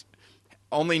into it,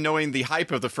 only knowing the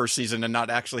hype of the first season and not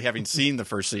actually having seen the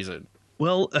first season.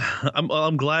 Well,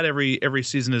 I'm glad every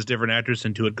season has different actors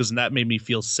into it because that made me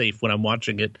feel safe when I'm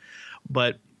watching it.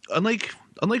 But unlike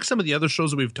some of the other shows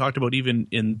that we've talked about, even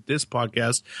in this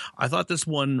podcast, I thought this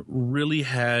one really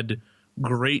had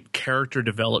great character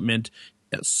development.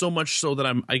 So much so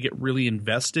that I get really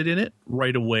invested in it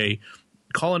right away.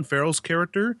 Colin Farrell's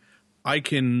character, I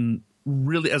can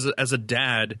really, as a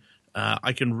dad,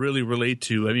 I can really relate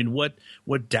to. I mean, what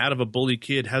dad of a bully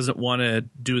kid hasn't want to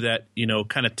do that,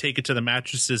 kind of take it to the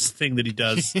mattresses thing that he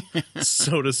does,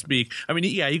 so to speak. I mean,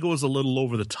 he goes a little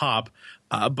over the top,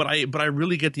 but I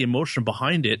really get the emotion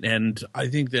behind it, and I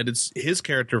think that his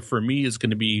character for me is going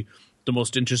to be the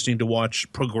most interesting to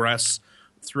watch progress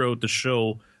throughout the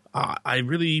show. I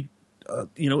really.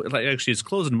 Actually, his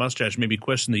clothes and mustache made me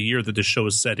question the year that this show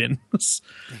is set in.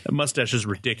 The mustache is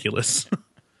ridiculous.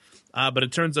 But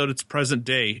it turns out it's present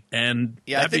day. And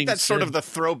I think that's sort of the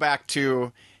throwback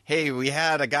to, hey, we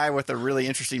had a guy with a really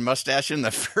interesting mustache in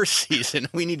the first season.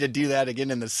 We need to do that again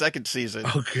in the second season.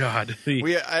 Oh, God.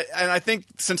 And I think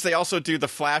since they also do the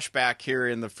flashback here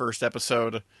in the first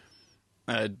episode,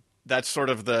 that's sort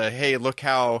of the, hey, look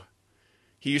how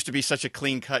he used to be such a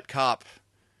clean-cut cop.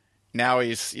 Now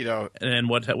he's, And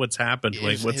what's happened?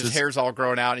 His hair's all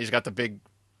grown out, and he's got the big,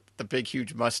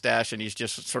 huge mustache, and he's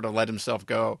just sort of let himself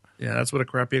go. Yeah, that's what a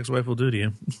crappy ex-wife will do to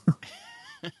you.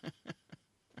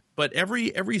 But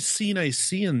every scene I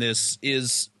see in this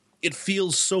it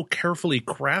feels so carefully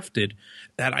crafted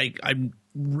that I'm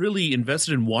really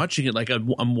invested in watching it. Like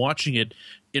I'm watching it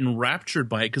enraptured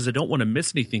by it because I don't want to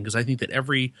miss anything. Because I think that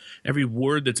every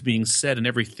word that's being said and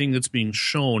everything that's being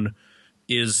shown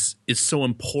is so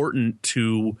important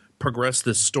to progress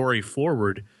this story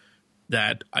forward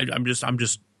that I'm just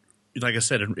like I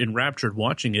said, enraptured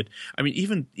watching it. I mean,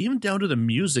 even down to the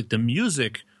music. The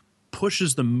music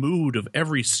pushes the mood of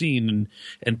every scene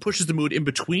and pushes the mood in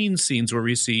between scenes where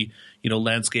we see,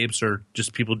 landscapes or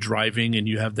just people driving, and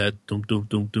you have that dum dum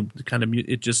dum dum kind of music.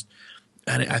 It just,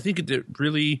 and I think it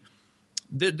really,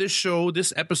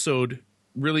 this episode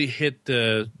really hit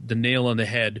the nail on the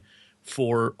head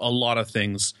for a lot of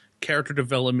things: character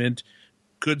development,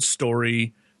 good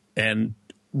story, and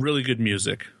really good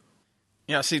music.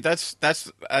 Yeah, see,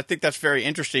 I think that's very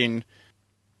interesting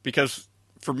because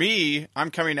for me,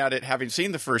 I'm coming at it having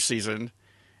seen the first season,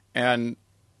 and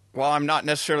while I'm not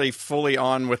necessarily fully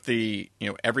on with the,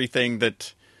 everything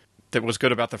that was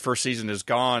good about the first season is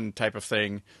gone type of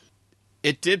thing,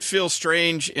 it did feel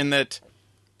strange in that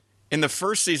in the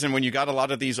first season when you got a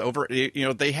lot of these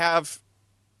they have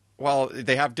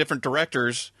different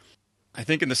directors. I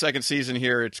think in the second season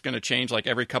here, it's going to change like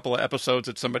every couple of episodes.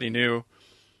 It's somebody new.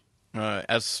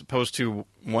 As opposed to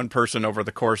one person over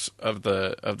the course of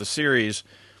the series.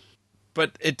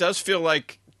 But it does feel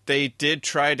like they did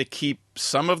try to keep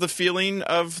some of the feeling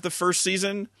of the first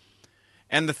season.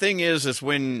 And the thing is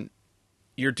when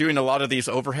you're doing a lot of these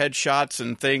overhead shots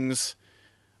and things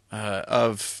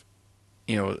of,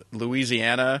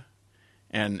 Louisiana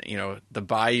and the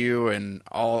bayou and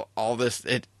all this.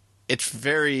 It's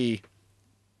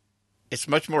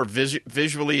much more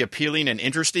visually appealing and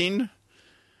interesting,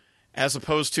 as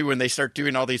opposed to when they start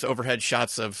doing all these overhead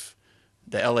shots of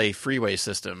the LA freeway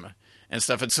system and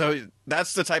stuff. And so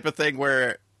that's the type of thing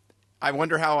where I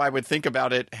wonder how I would think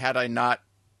about it had I not.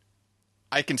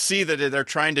 I can see that they're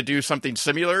trying to do something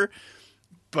similar,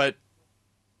 but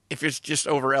if it's just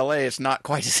over LA, it's not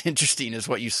quite as interesting as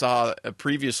what you saw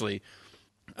previously.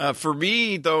 For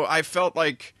me, though, I felt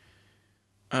like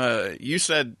you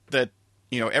said that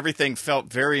everything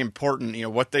felt very important.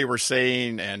 What they were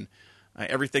saying and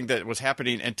everything that was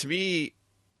happening. And to me,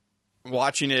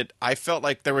 watching it, I felt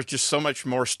like there was just so much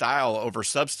more style over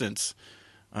substance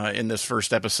in this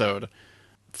first episode.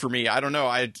 For me, I don't know.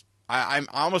 I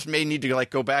almost may need to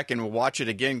go back and watch it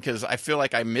again because I feel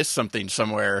like I missed something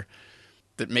somewhere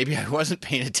that maybe I wasn't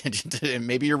paying attention to. And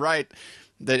maybe you're right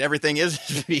that everything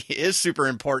is super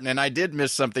important, and I did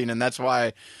miss something, and that's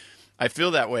why I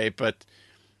feel that way. But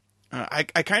I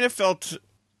kind of felt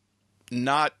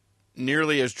not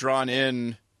nearly as drawn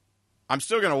in. I'm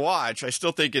still going to watch. I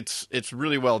still think it's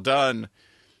really well done,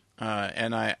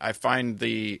 and I find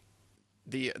the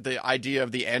idea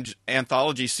of the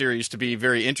anthology series to be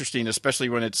very interesting, especially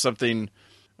when it's something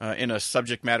in a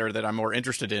subject matter that I'm more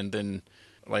interested in than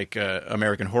like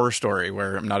American Horror Story,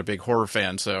 where I'm not a big horror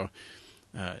fan, so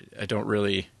I don't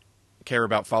really care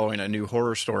about following a new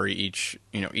horror story each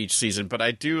season. But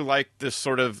I do like this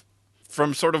sort of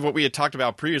what we had talked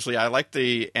about previously. I like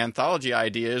the anthology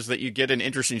idea is that you get an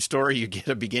interesting story, you get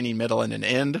a beginning, middle, and an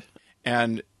end,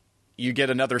 and you get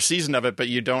another season of it, but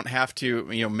you don't have to,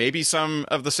 maybe some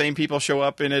of the same people show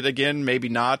up in it again, maybe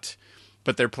not,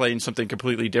 but they're playing something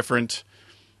completely different,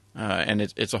 and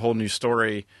it's a whole new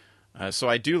story. So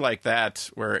I do like that,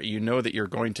 where that you're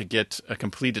going to get a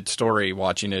completed story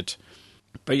watching it.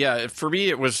 But yeah, for me,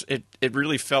 it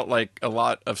really felt like a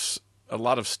lot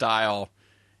of style,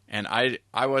 and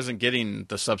I wasn't getting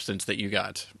the substance that you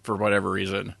got for whatever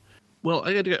reason. Well,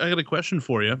 I got a question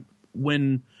for you.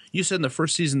 When you said in the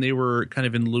first season they were kind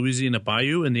of in Louisiana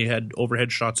Bayou and they had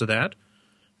overhead shots of that,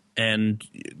 and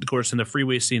of course in the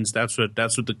freeway scenes, that's what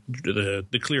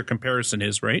the clear comparison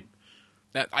is, right?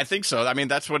 I think so. I mean,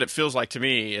 that's what it feels like to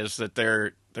me, is that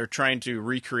they're trying to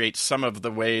recreate some of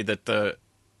the way that the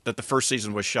first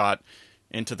season was shot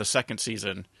into the second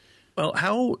season. Well,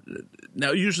 how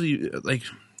now? Usually,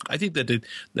 I think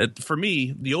that for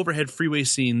me, the overhead freeway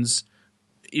scenes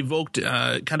evoked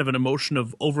kind of an emotion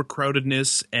of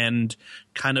overcrowdedness and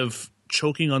kind of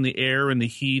choking on the air and the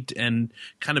heat, and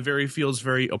kind of feels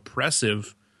very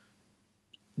oppressive.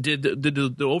 Did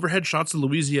the overhead shots of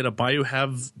Louisiana Bayou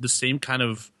have the same kind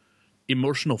of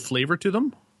emotional flavor to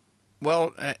them?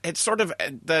 Well, it's sort of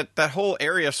that whole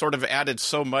area sort of added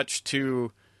so much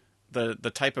to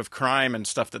the type of crime and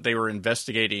stuff that they were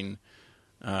investigating.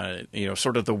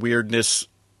 Sort of the weirdness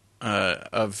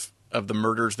of the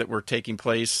murders that were taking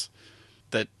place.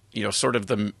 That sort of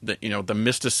the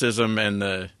mysticism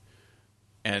and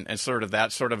and sort of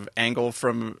that sort of angle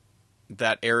from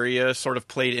that area sort of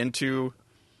played into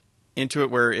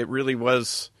it, where it really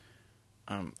was,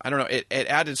 I don't know, it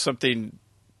added something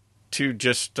to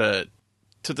just to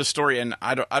the story, and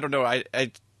I don't know,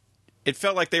 it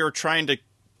felt like they were trying to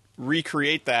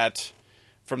recreate that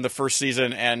from the first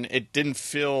season, and it didn't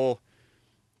feel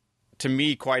to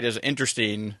me quite as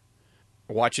interesting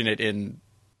watching it in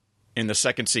the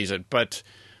second season. But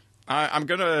I'm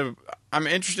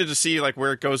interested to see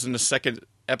where it goes in the second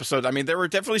episode. I mean, there were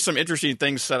definitely some interesting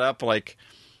things set up, with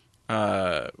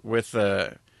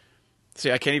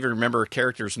I can't even remember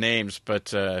characters' names, but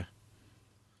there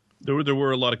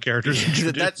were a lot of characters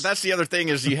introduced. That's the other thing,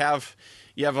 is you have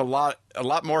a lot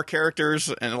more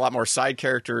characters and a lot more side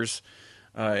characters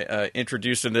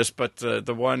introduced in this. But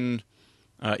the one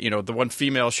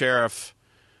female sheriff,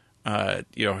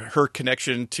 her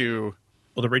connection to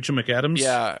the Rachel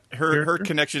McAdams, her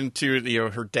connection to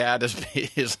her dad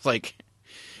is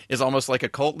almost like a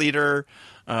cult leader.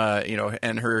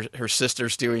 And her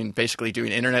sister's basically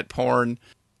doing internet porn.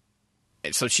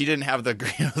 So she didn't have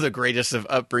the greatest of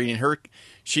upbringing.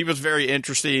 She was very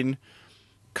interesting.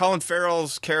 Colin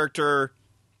Farrell's character,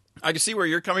 I can see where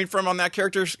you're coming from on that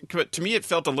character, but to me it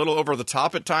felt a little over the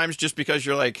top at times, just because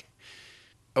you're like,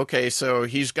 okay, so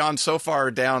he's gone so far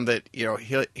down that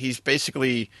he's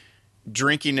basically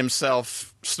drinking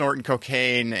himself, snorting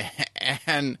cocaine,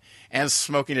 and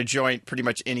smoking a joint pretty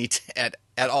much at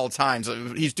all times.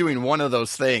 He's doing one of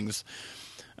those things.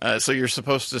 So you're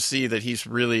supposed to see that he's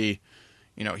really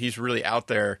out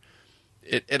there.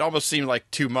 It almost seemed like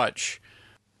too much.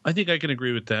 I think I can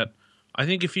agree with that. I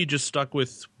think if he just stuck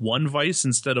with one vice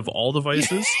instead of all the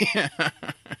vices,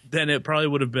 then it probably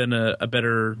would have been a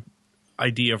better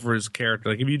idea for his character.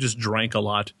 Like if you just drank a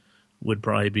lot, would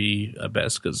probably be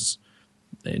best because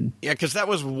that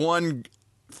was one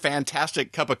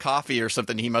fantastic cup of coffee or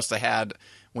something he must have had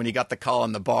when he got the call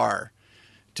in the bar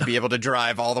to be able to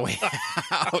drive all the way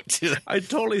out. I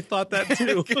totally thought that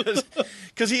too.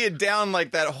 Because he had downed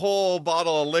like that whole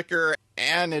bottle of liquor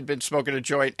and had been smoking a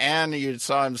joint, and you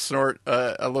saw him snort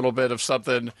a little bit of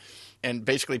something and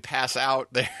basically pass out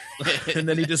there. And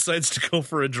then he decides to go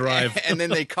for a drive. And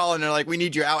then they call and they're like, we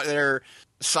need you out there.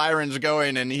 Sirens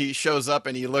going, and he shows up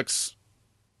and he looks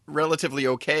relatively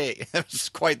okay. It was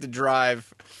quite the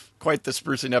drive, quite the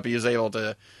sprucing up he was able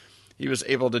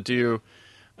to do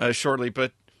shortly.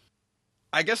 But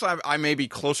I guess I may be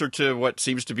closer to what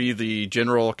seems to be the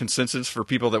general consensus for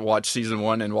people that watch season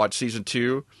 1 and watch season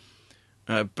 2.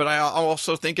 But I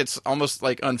also think it's almost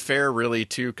like unfair, really,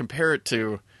 to compare it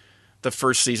to the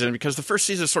first season, because the first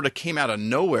season sort of came out of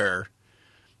nowhere.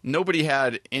 Nobody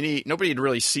had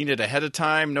really seen it ahead of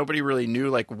time. Nobody really knew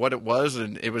like what it was,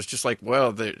 and it was just like,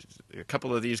 well, a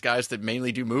couple of these guys that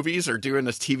mainly do movies are doing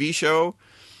this TV show.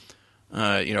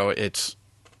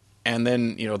 And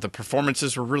then the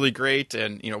performances were really great,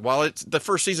 and while the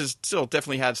first season still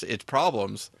definitely has its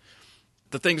problems,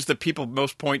 the things that people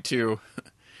most point to,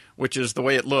 which is the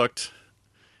way it looked,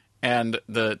 and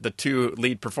the two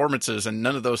lead performances, and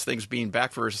none of those things being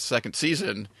back for a second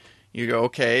season, you go,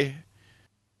 okay.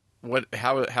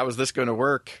 How is this going to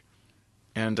work?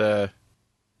 And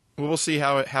we'll see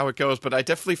how it goes. But I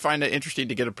definitely find it interesting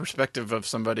to get a perspective of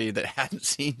somebody that hadn't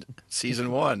seen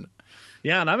season 1.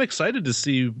 Yeah, and I'm excited to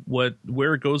see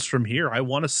where it goes from here. I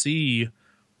want to see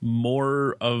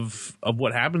more of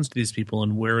what happens to these people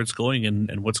and where it's going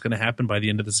and what's going to happen by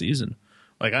the end of the season.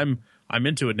 Like I'm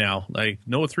into it now. Like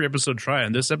no 3-episode try,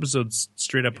 and this episode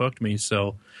straight up hooked me.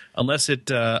 So unless it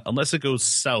goes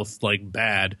south like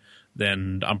bad,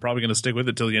 then I'm probably going to stick with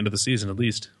it till the end of the season at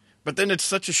least. But then it's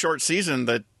such a short season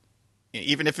that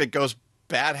even if it goes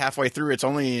bad halfway through, it's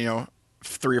only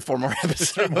 3 or 4 more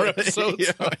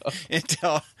episodes,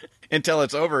 until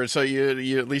it's over. So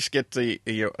you at least get a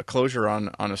closure on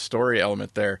a story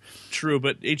element there. True,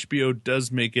 but HBO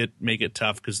does make it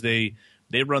tough because they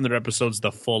run their episodes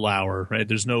the full hour, right?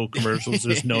 There's no commercials,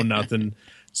 there's no nothing.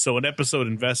 So an episode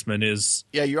investment is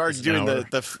you are doing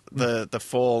the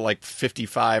full like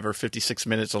 55 or 56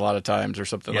 minutes a lot of times or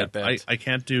something like that. I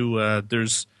can't do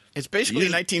it's basically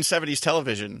 1970s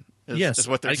television. Is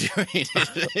what they're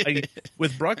doing.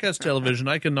 With broadcast television,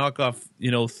 I can knock off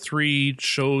 3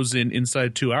 shows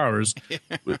inside 2 hours.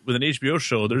 With an HBO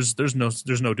show, there's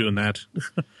no doing that.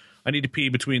 I need to pee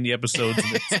between the episodes,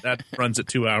 and that runs at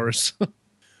 2 hours.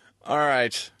 All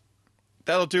right.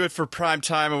 That'll do it for prime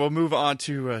time, and we'll move on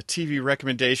to TV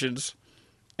recommendations.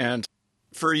 And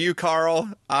for you, Carl,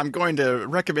 I'm going to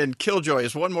recommend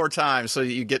Killjoys one more time so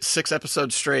you get 6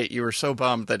 episodes straight. You were so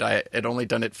bummed that I had only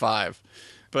done it 5.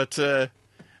 But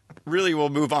really, we'll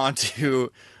move on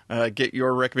to get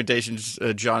your recommendations,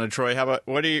 John and Troy. How about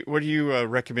what are you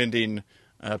recommending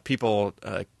people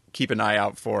keep an eye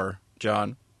out for,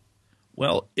 John?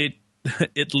 Well, it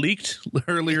leaked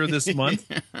earlier this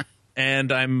month.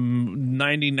 And I'm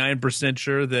 99%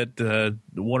 sure that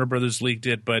Warner Brothers leaked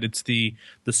it, but it's the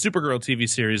Supergirl TV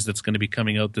series that's going to be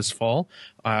coming out this fall.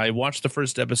 I watched the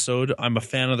first episode. I'm a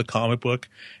fan of the comic book,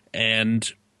 and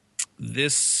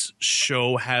this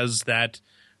show has that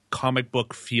comic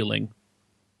book feeling.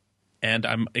 And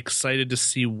I'm excited to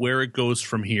see where it goes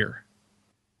from here.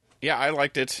 Yeah, I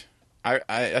liked it.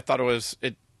 I thought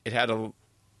it had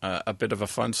a bit of a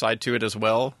fun side to it as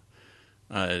well.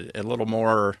 A little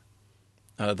more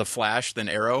The Flash than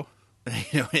Arrow,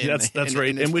 that's right,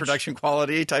 in its production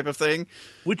quality type of thing,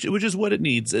 which is what it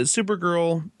needs.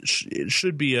 Supergirl it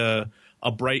should be a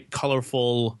bright,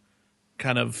 colorful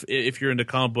kind of. If you're into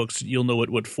comic books, you'll know what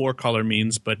 4-color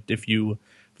means. But for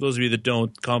those of you that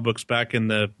don't, comic books back in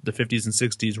the 50s and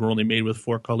 60s were only made with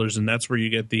 4 colors, and that's where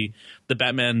you get the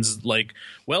Batman's like,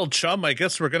 well, chum, I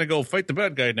guess we're gonna go fight the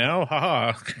bad guy now.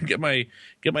 Haha, get my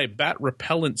bat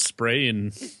repellent spray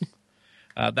and.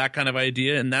 That kind of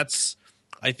idea, and that's,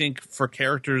 I think, for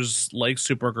characters like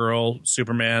Supergirl,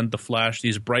 Superman, The Flash,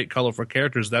 these bright, colorful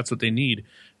characters, that's what they need.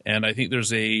 And I think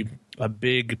there's a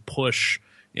big push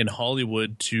in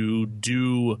Hollywood to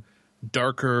do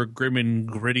darker, grim and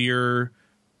grittier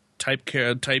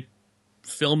type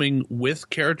filming with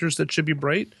characters that should be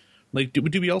bright. Like,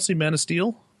 did we all see Man of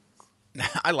Steel?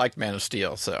 I liked Man of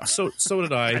Steel, so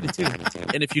did I.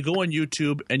 And if you go on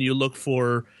YouTube and you look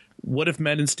for what if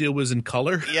Man of Steel was in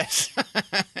color? Yes.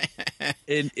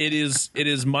 it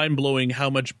is mind blowing how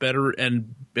much better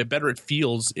it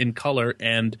feels in color,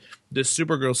 and this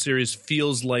Supergirl series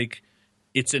feels like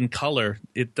it's in color.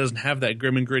 It doesn't have that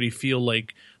grim and gritty feel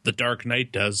like The Dark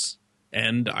Knight does,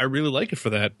 and I really like it for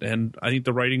that. And I think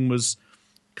the writing was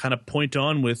kind of point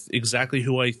on with exactly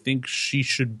who I think she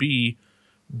should be,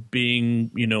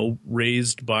 being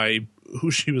raised by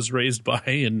who she was raised by,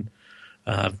 and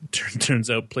turns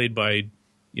out played by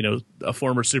a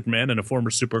former Superman and a former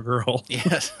Supergirl.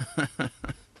 Yes.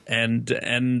 and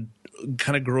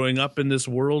kind of growing up in this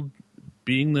world,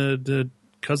 being the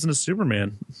cousin of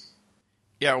Superman.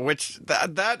 Yeah, which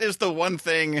that is the one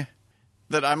thing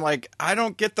that I'm like, I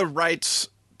don't get the rights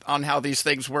on how these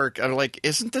things work. I'm like,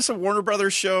 isn't this a Warner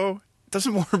Brothers show?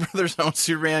 Doesn't Warner Brothers own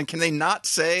Superman? Can they not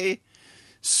say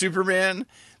Superman?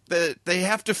 That they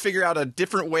have to figure out a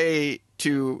different way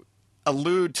to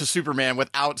allude to Superman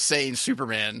without saying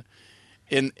Superman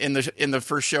in the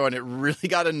first show, and it really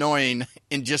got annoying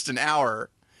in just an hour.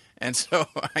 And so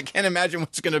I can't imagine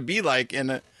what's going to be like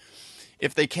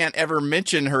if they can't ever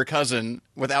mention her cousin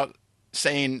without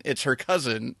saying it's her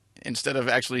cousin instead of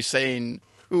actually saying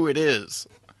who it is.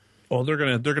 Well, they're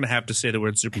gonna have to say the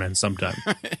word Superman sometime,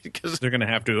 because they're gonna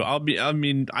have to.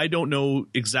 I don't know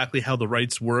exactly how the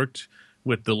rights worked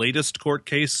with the latest court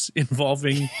case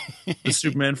involving the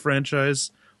Superman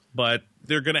franchise, but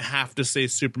they're gonna have to say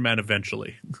Superman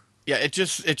eventually. Yeah, it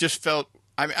just felt.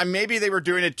 Maybe they were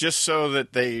doing it just so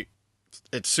that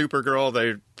it's Supergirl.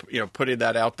 They putting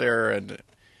that out there and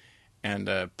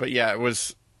but yeah, it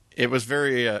was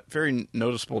very very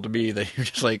noticeable to me that you're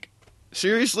just like,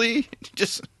 seriously,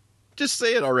 just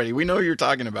say it already. We know who you're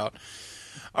talking about.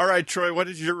 All right, Troy, what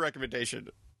is your recommendation?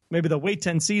 Maybe they'll wait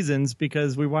 10 seasons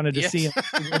because we wanted to see him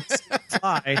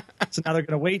fly. So now they're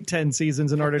going to wait 10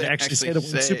 seasons in order to actually say the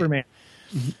word Superman.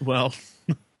 Well,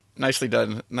 nicely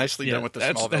done. Nicely done with the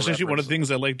Smallville That's actually one of reference. the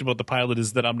things I liked about the pilot,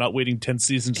 is that I'm not waiting 10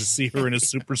 seasons to see her in a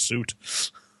super suit.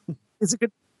 Is it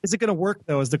going to work,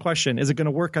 though, is the question. Is it going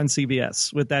to work on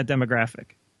CBS with that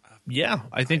demographic? Yeah,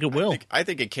 I think it will. I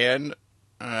think it can.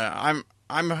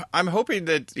 I'm hoping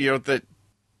that that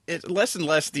less and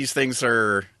less these things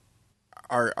are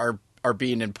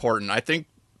being important. I think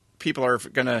people are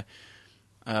going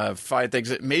to find things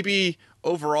that maybe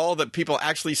overall that people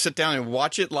actually sit down and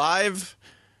watch it live.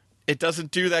 It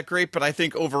doesn't do that great, but I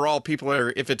think overall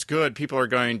if it's good, people are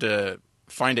going to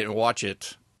find it and watch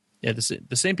it. Yeah,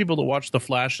 the same people that watch The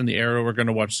Flash and The Arrow are going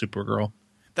to watch Supergirl.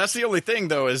 That's the only thing,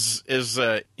 though, is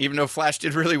even though Flash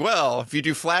did really well, if you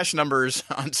do Flash numbers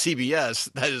on CBS,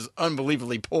 that is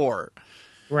unbelievably poor.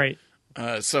 Right.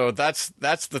 So that's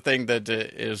the thing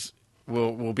that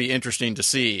will be interesting to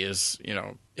see is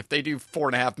if they do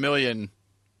 4.5 million,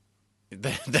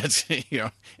 that's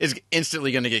is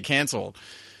instantly going to get canceled.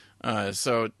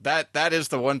 So that is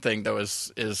the one thing, though,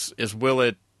 is will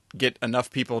it get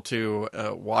enough people to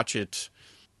watch it?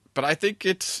 But I think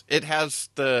it has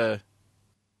the.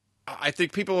 I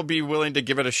think people will be willing to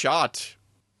give it a shot.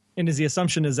 And the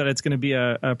assumption is that it's going to be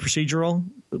a procedural,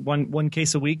 one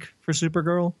case a week for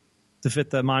Supergirl to fit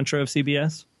the mantra of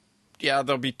CBS. Yeah,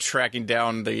 they'll be tracking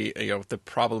down the the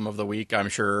problem of the week, I'm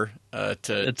sure.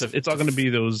 It's all going to be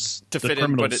those to the fit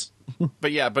criminals. in,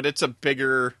 but it's a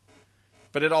bigger.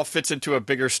 But it all fits into a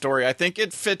bigger story. I think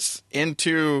it fits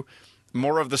into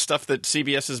more of the stuff that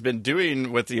CBS has been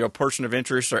doing with portion of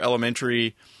interest or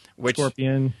elementary,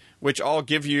 Scorpion, which all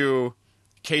give you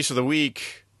case of the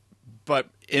week, but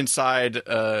inside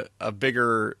a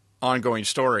bigger ongoing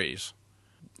stories.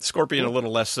 Scorpion a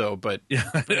little less so, but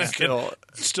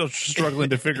still struggling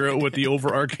to figure out what the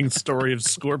overarching story of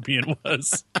Scorpion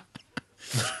was.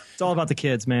 It's all about the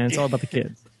kids, man. It's all about the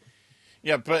kids.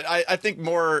 Yeah, but I think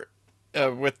more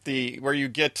with where you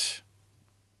get,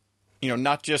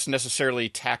 not just necessarily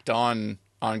tacked on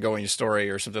ongoing story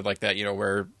or something like that,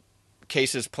 where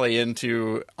cases play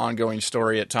into ongoing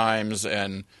story at times,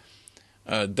 and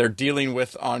they're dealing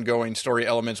with ongoing story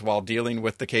elements while dealing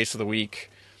with the case of the week.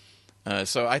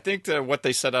 So I think that what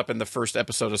they set up in the first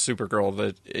episode of Supergirl,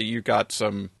 that you got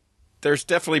there's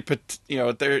definitely,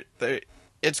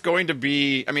 it's going to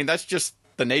be, that's just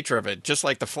the nature of it. Just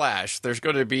like the Flash, there's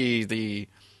going to be the,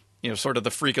 sort of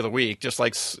the freak of the week, just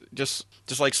like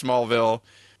Smallville,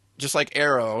 just like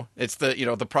Arrow. It's the,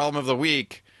 the problem of the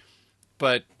week,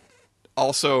 but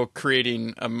also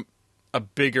creating a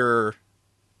bigger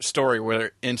story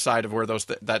inside of where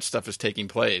that stuff is taking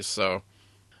place. So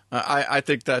I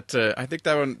think that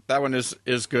one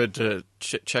is good to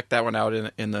check that one out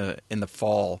in the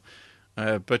fall.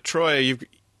 But Troy,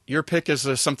 your pick is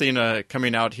something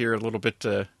coming out here a little bit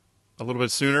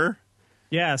sooner.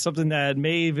 Yeah, something that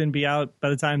may even be out by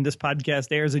the time this podcast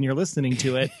airs and you're listening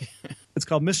to it. It's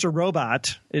called Mr.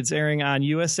 Robot. It's airing on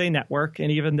USA Network.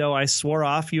 And even though I swore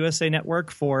off USA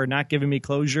Network for not giving me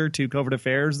closure to COVID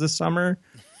affairs this summer,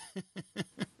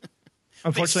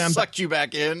 unfortunately, They sucked you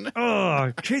back in.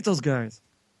 I hate those guys.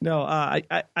 No,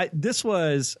 this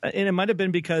was, and it might have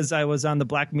been because I was on the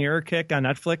Black Mirror kick on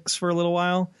Netflix for a little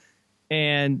while.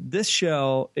 And this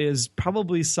show is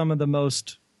probably some of the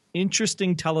most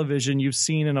interesting television you've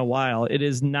seen in a while. It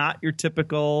is not your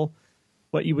typical,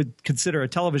 what you would consider a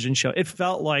television show. It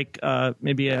felt like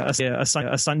maybe a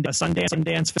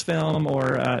Sundance film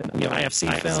or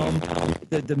IFC film.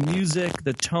 The music,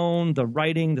 the tone, the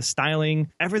writing, the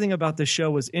styling, everything about the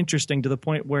show was interesting to the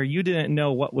point where you didn't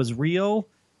know what was real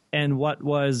and what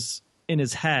was in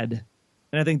his head.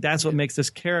 And I think that's what makes this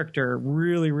character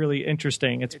really, really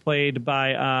interesting. It's played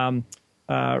by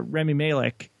Rami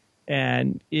Malek.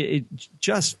 And it's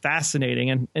just fascinating.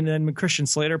 And then when Christian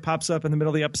Slater pops up in the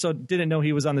middle of the episode, didn't know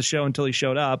he was on the show until he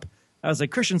showed up. I was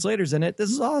like, Christian Slater's in it. This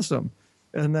is awesome.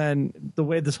 And then the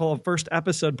way this whole first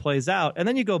episode plays out. And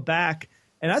then you go back,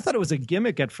 and I thought it was a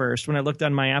gimmick at first when I looked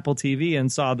on my Apple TV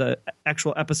and saw the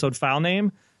actual episode file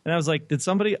name. And I was like, did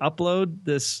somebody upload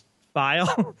this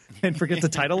file and forget to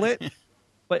title it?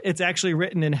 But it's actually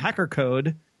written in hacker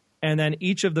code. And then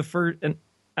each of the first...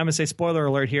 I'm going to say spoiler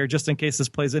alert here, just in case this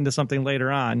plays into something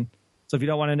later on. So if you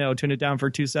don't want to know, tune it down for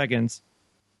 2 seconds.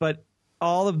 But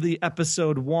all of the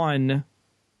episode 1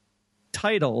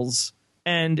 titles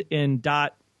end in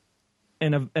a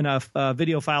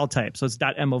video file type. So it's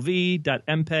 .mov,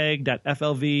 .mpeg,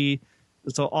 .flv.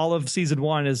 So all of season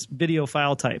 1 is video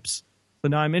file types. So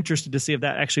now I'm interested to see if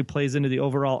that actually plays into the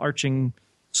overall arching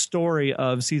story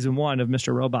of season 1 of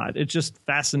Mr. Robot. It's just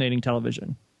fascinating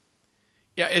television.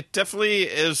 Yeah, it definitely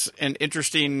is an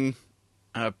interesting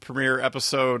premiere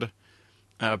episode,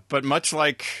 but much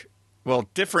like, well,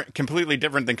 completely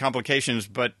different than Complications,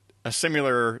 but a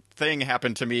similar thing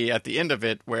happened to me at the end of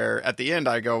it, where at the end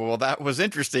I go, well, that was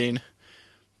interesting,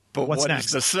 but what's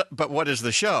next? But what is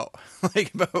the show?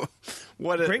 Great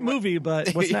movie, but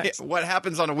what's next? What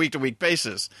happens on a week-to-week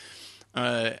basis?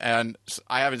 And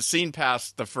I haven't seen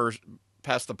past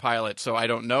the pilot, so I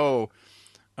don't know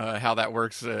how that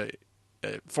works.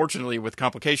 Fortunately, with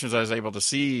Complications, I was able to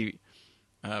see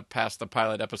past the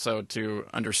pilot episode to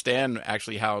understand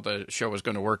actually how the show was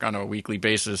going to work on a weekly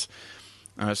basis.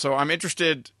 So I'm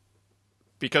interested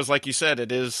because, like you said,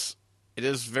 it is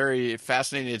very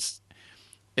fascinating.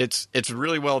 It's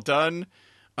really well done.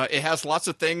 It has lots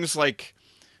of things like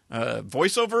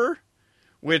voiceover,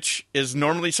 which is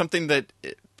normally something that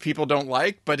people don't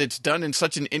like, but it's done in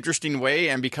such an interesting way,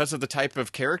 and because of the type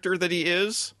of character that he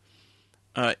is.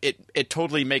 It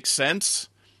totally makes sense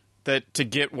that to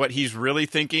get what he's really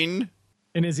thinking.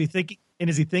 And is he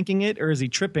thinking it, or is he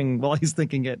tripping while he's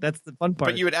thinking it? That's the fun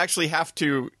part. But you would actually have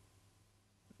to.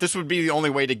 This would be the only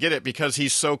way to get it because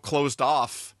he's so closed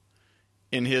off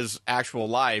in his actual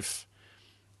life.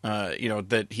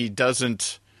 That he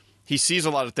doesn't. He sees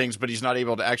a lot of things, but he's not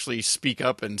able to actually speak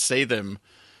up and say them.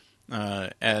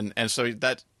 And so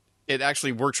that it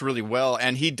actually works really well,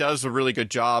 and he does a really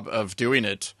good job of doing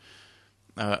it.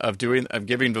 Of giving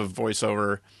the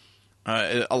voiceover,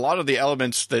 a lot of the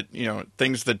elements that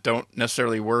things that don't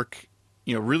necessarily work,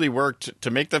 really worked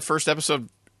to make the first episode,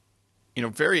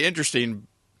 very interesting.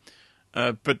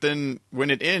 But then when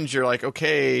it ends, you're like,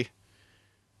 okay,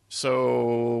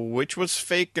 so which was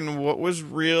fake and what was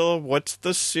real? What's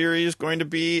the series going to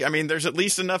be? I mean, there's at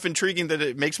least enough intriguing that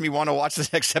it makes me want to watch the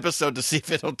next episode to see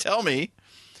if it'll tell me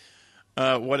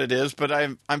what it is. But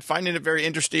I'm finding it very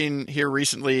interesting here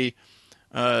recently.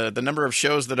 The number of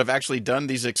shows that have actually done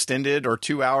these extended or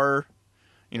 2-hour,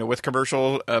 with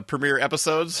commercial premiere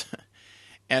episodes.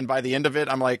 And by the end of it,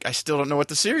 I'm like, I still don't know what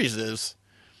the series is.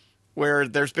 Where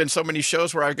there's been so many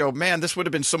shows where I go, man, this would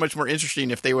have been so much more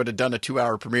interesting if they would have done a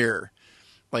 2-hour premiere.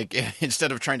 Like,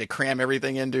 instead of trying to cram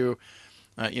everything into,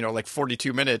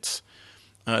 42 minutes,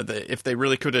 if they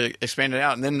really could have expanded it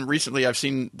out. And then recently I've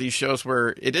seen these shows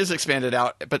where it is expanded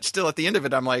out, but still at the end of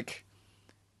it, I'm like,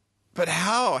 but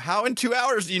how? How in 2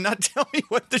 hours do you not tell me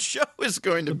what the show is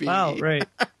going to be? Wow, right.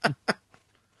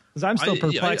 Because I'm still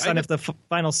perplexed on if the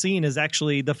final scene is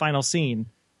actually the final scene.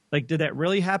 Like, did that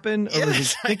really happen, or was he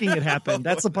thinking it happened?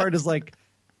 That's the part is like,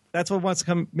 that's what wants to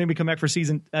come back for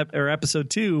season or episode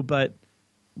 2. But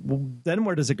then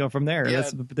where does it go from there? Yeah.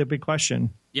 That's the big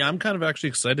question. Yeah, I'm kind of actually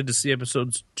excited to see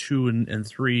episodes 2 and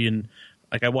 3, and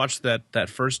like I watched that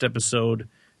first episode,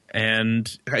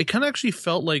 and I kind of actually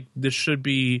felt like this should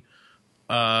be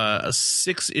a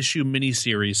 6-issue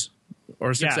miniseries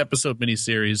or a 6-episode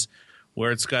miniseries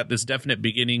where it's got this definite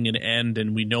beginning and end,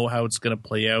 and we know how it's going to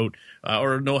play out,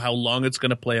 or know how long it's going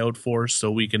to play out for,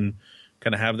 so we can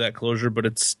kind of have that closure. But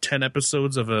it's 10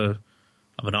 episodes of an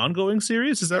ongoing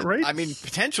series. Is that right? I mean,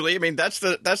 potentially. I mean, that's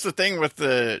the thing with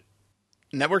the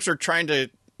networks are trying to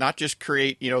not just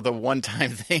create, the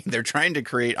one-time thing. They're trying to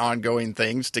create ongoing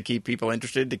things to keep people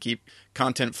interested, to keep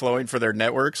content flowing for their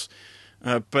networks.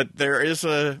 But there is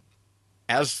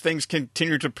as things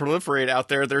continue to proliferate out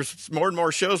there, there's more and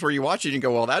more shows where you watch it and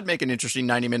go, well, that'd make an interesting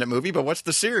 90-minute movie, but what's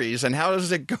the series? And how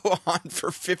does it go on for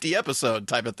 50 episode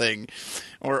type of thing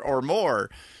or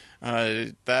more?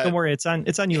 Don't worry, it's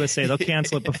on USA. They'll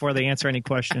cancel it before they answer any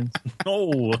questions.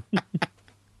 Oh.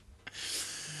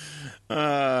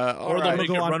 Or they'll make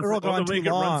it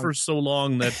run for so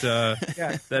long that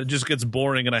that it just gets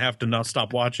boring and I have to not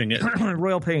stop watching it.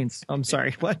 Royal Pains. I'm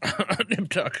sorry. What? Nip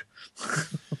Tuck.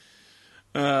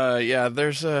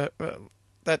 There's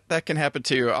that can happen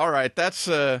too. All right, that's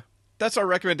our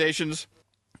recommendations.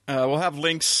 We'll have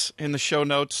links in the show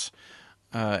notes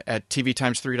at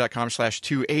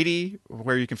tvtimes3.com/280,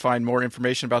 where you can find more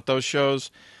information about those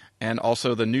shows and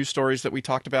also the news stories that we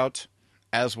talked about,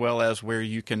 as well as where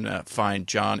you can find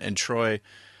John and Troy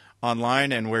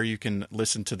online and where you can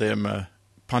listen to them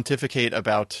pontificate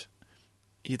about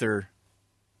either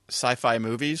sci-fi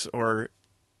movies or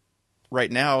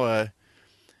right now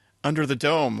Under the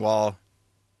Dome while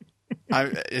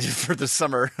for the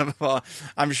summer. Well,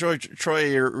 I'm sure, Troy,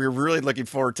 you're really looking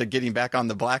forward to getting back on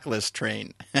the Blacklist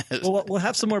train. Well, we'll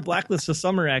have some more Blacklist this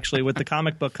summer, actually, with the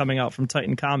comic book coming out from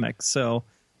Titan Comics. So,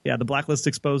 yeah, the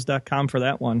blacklistexposed.com for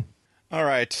that one. All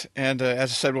right, and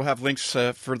as I said, we'll have links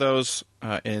for those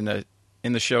in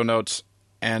the show notes.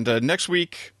 And next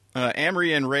week,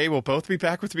 Amory and Ray will both be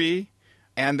back with me,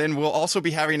 and then we'll also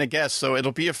be having a guest. So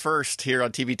it'll be a first here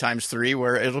on TV Times 3,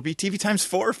 where it'll be TV Times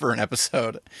 4 for an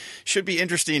episode. Should be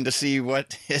interesting to see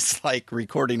what it's like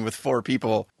recording with 4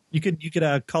 people. You could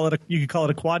call it a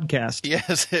quadcast.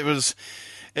 Yes, it was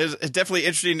definitely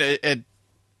interesting.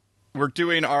 We're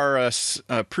doing our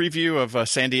preview of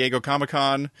San Diego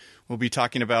Comic-Con. We'll be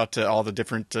talking about all the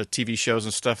different TV shows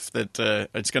and stuff that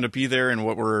it's going to be there and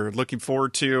what we're looking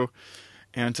forward to.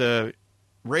 And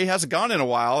Ray hasn't gone in a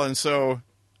while, and so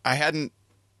I hadn't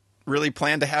really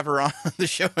planned to have her on the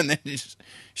show, and then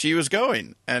she was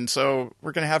going. And so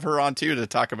we're going to have her on, too, to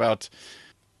talk about.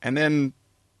 And then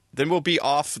we'll be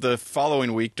off the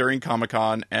following week during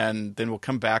Comic-Con, and then we'll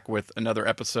come back with another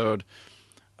episode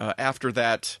after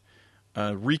that,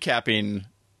 recapping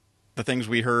the things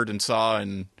we heard and saw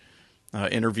and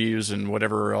interviews and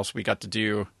whatever else we got to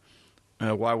do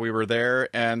while we were there.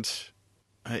 And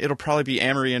it'll probably be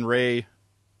Amory and Ray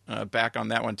back on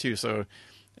that one too. So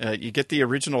you get the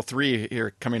original 3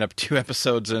 here coming up 2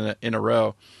 episodes in a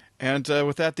row. And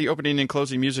with that, the opening and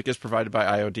closing music is provided by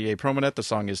IODA Promonet. The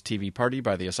song is TV Party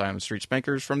by the Asylum Street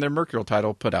Spankers from their Mercurial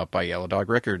title put out by Yellow Dog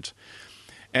Records.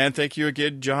 And thank you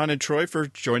again, John and Troy, for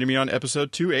joining me on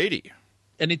episode 280.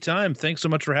 Anytime. Thanks so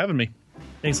much for having me.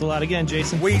 Thanks a lot again,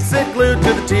 Jason. We sit glued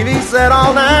to the TV set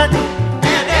all night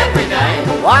And every day,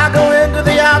 Why go into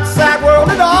the outside world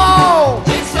at all?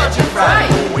 it's such a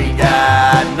fright. We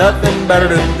got nothing better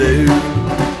to do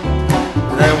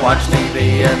than watch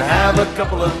TV and have a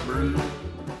couple of brews.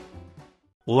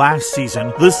 Last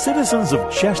season, the citizens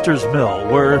of Chester's Mill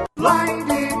were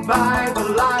Blinded by the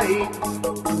light,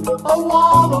 a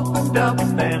wall opened up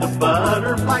and a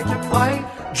butterfly took flight.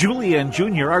 Julia and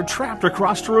Junior are trapped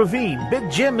across a ravine.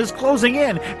 Big Jim is closing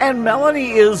in, and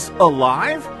Melanie is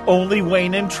alive? Only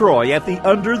Wayne and Troy at the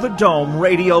Under the Dome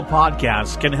radio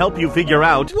podcast can help you figure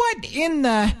out What in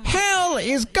the hell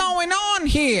is going on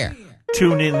here?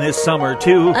 Tune in this summer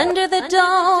to Under the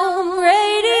Dome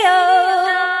Radio.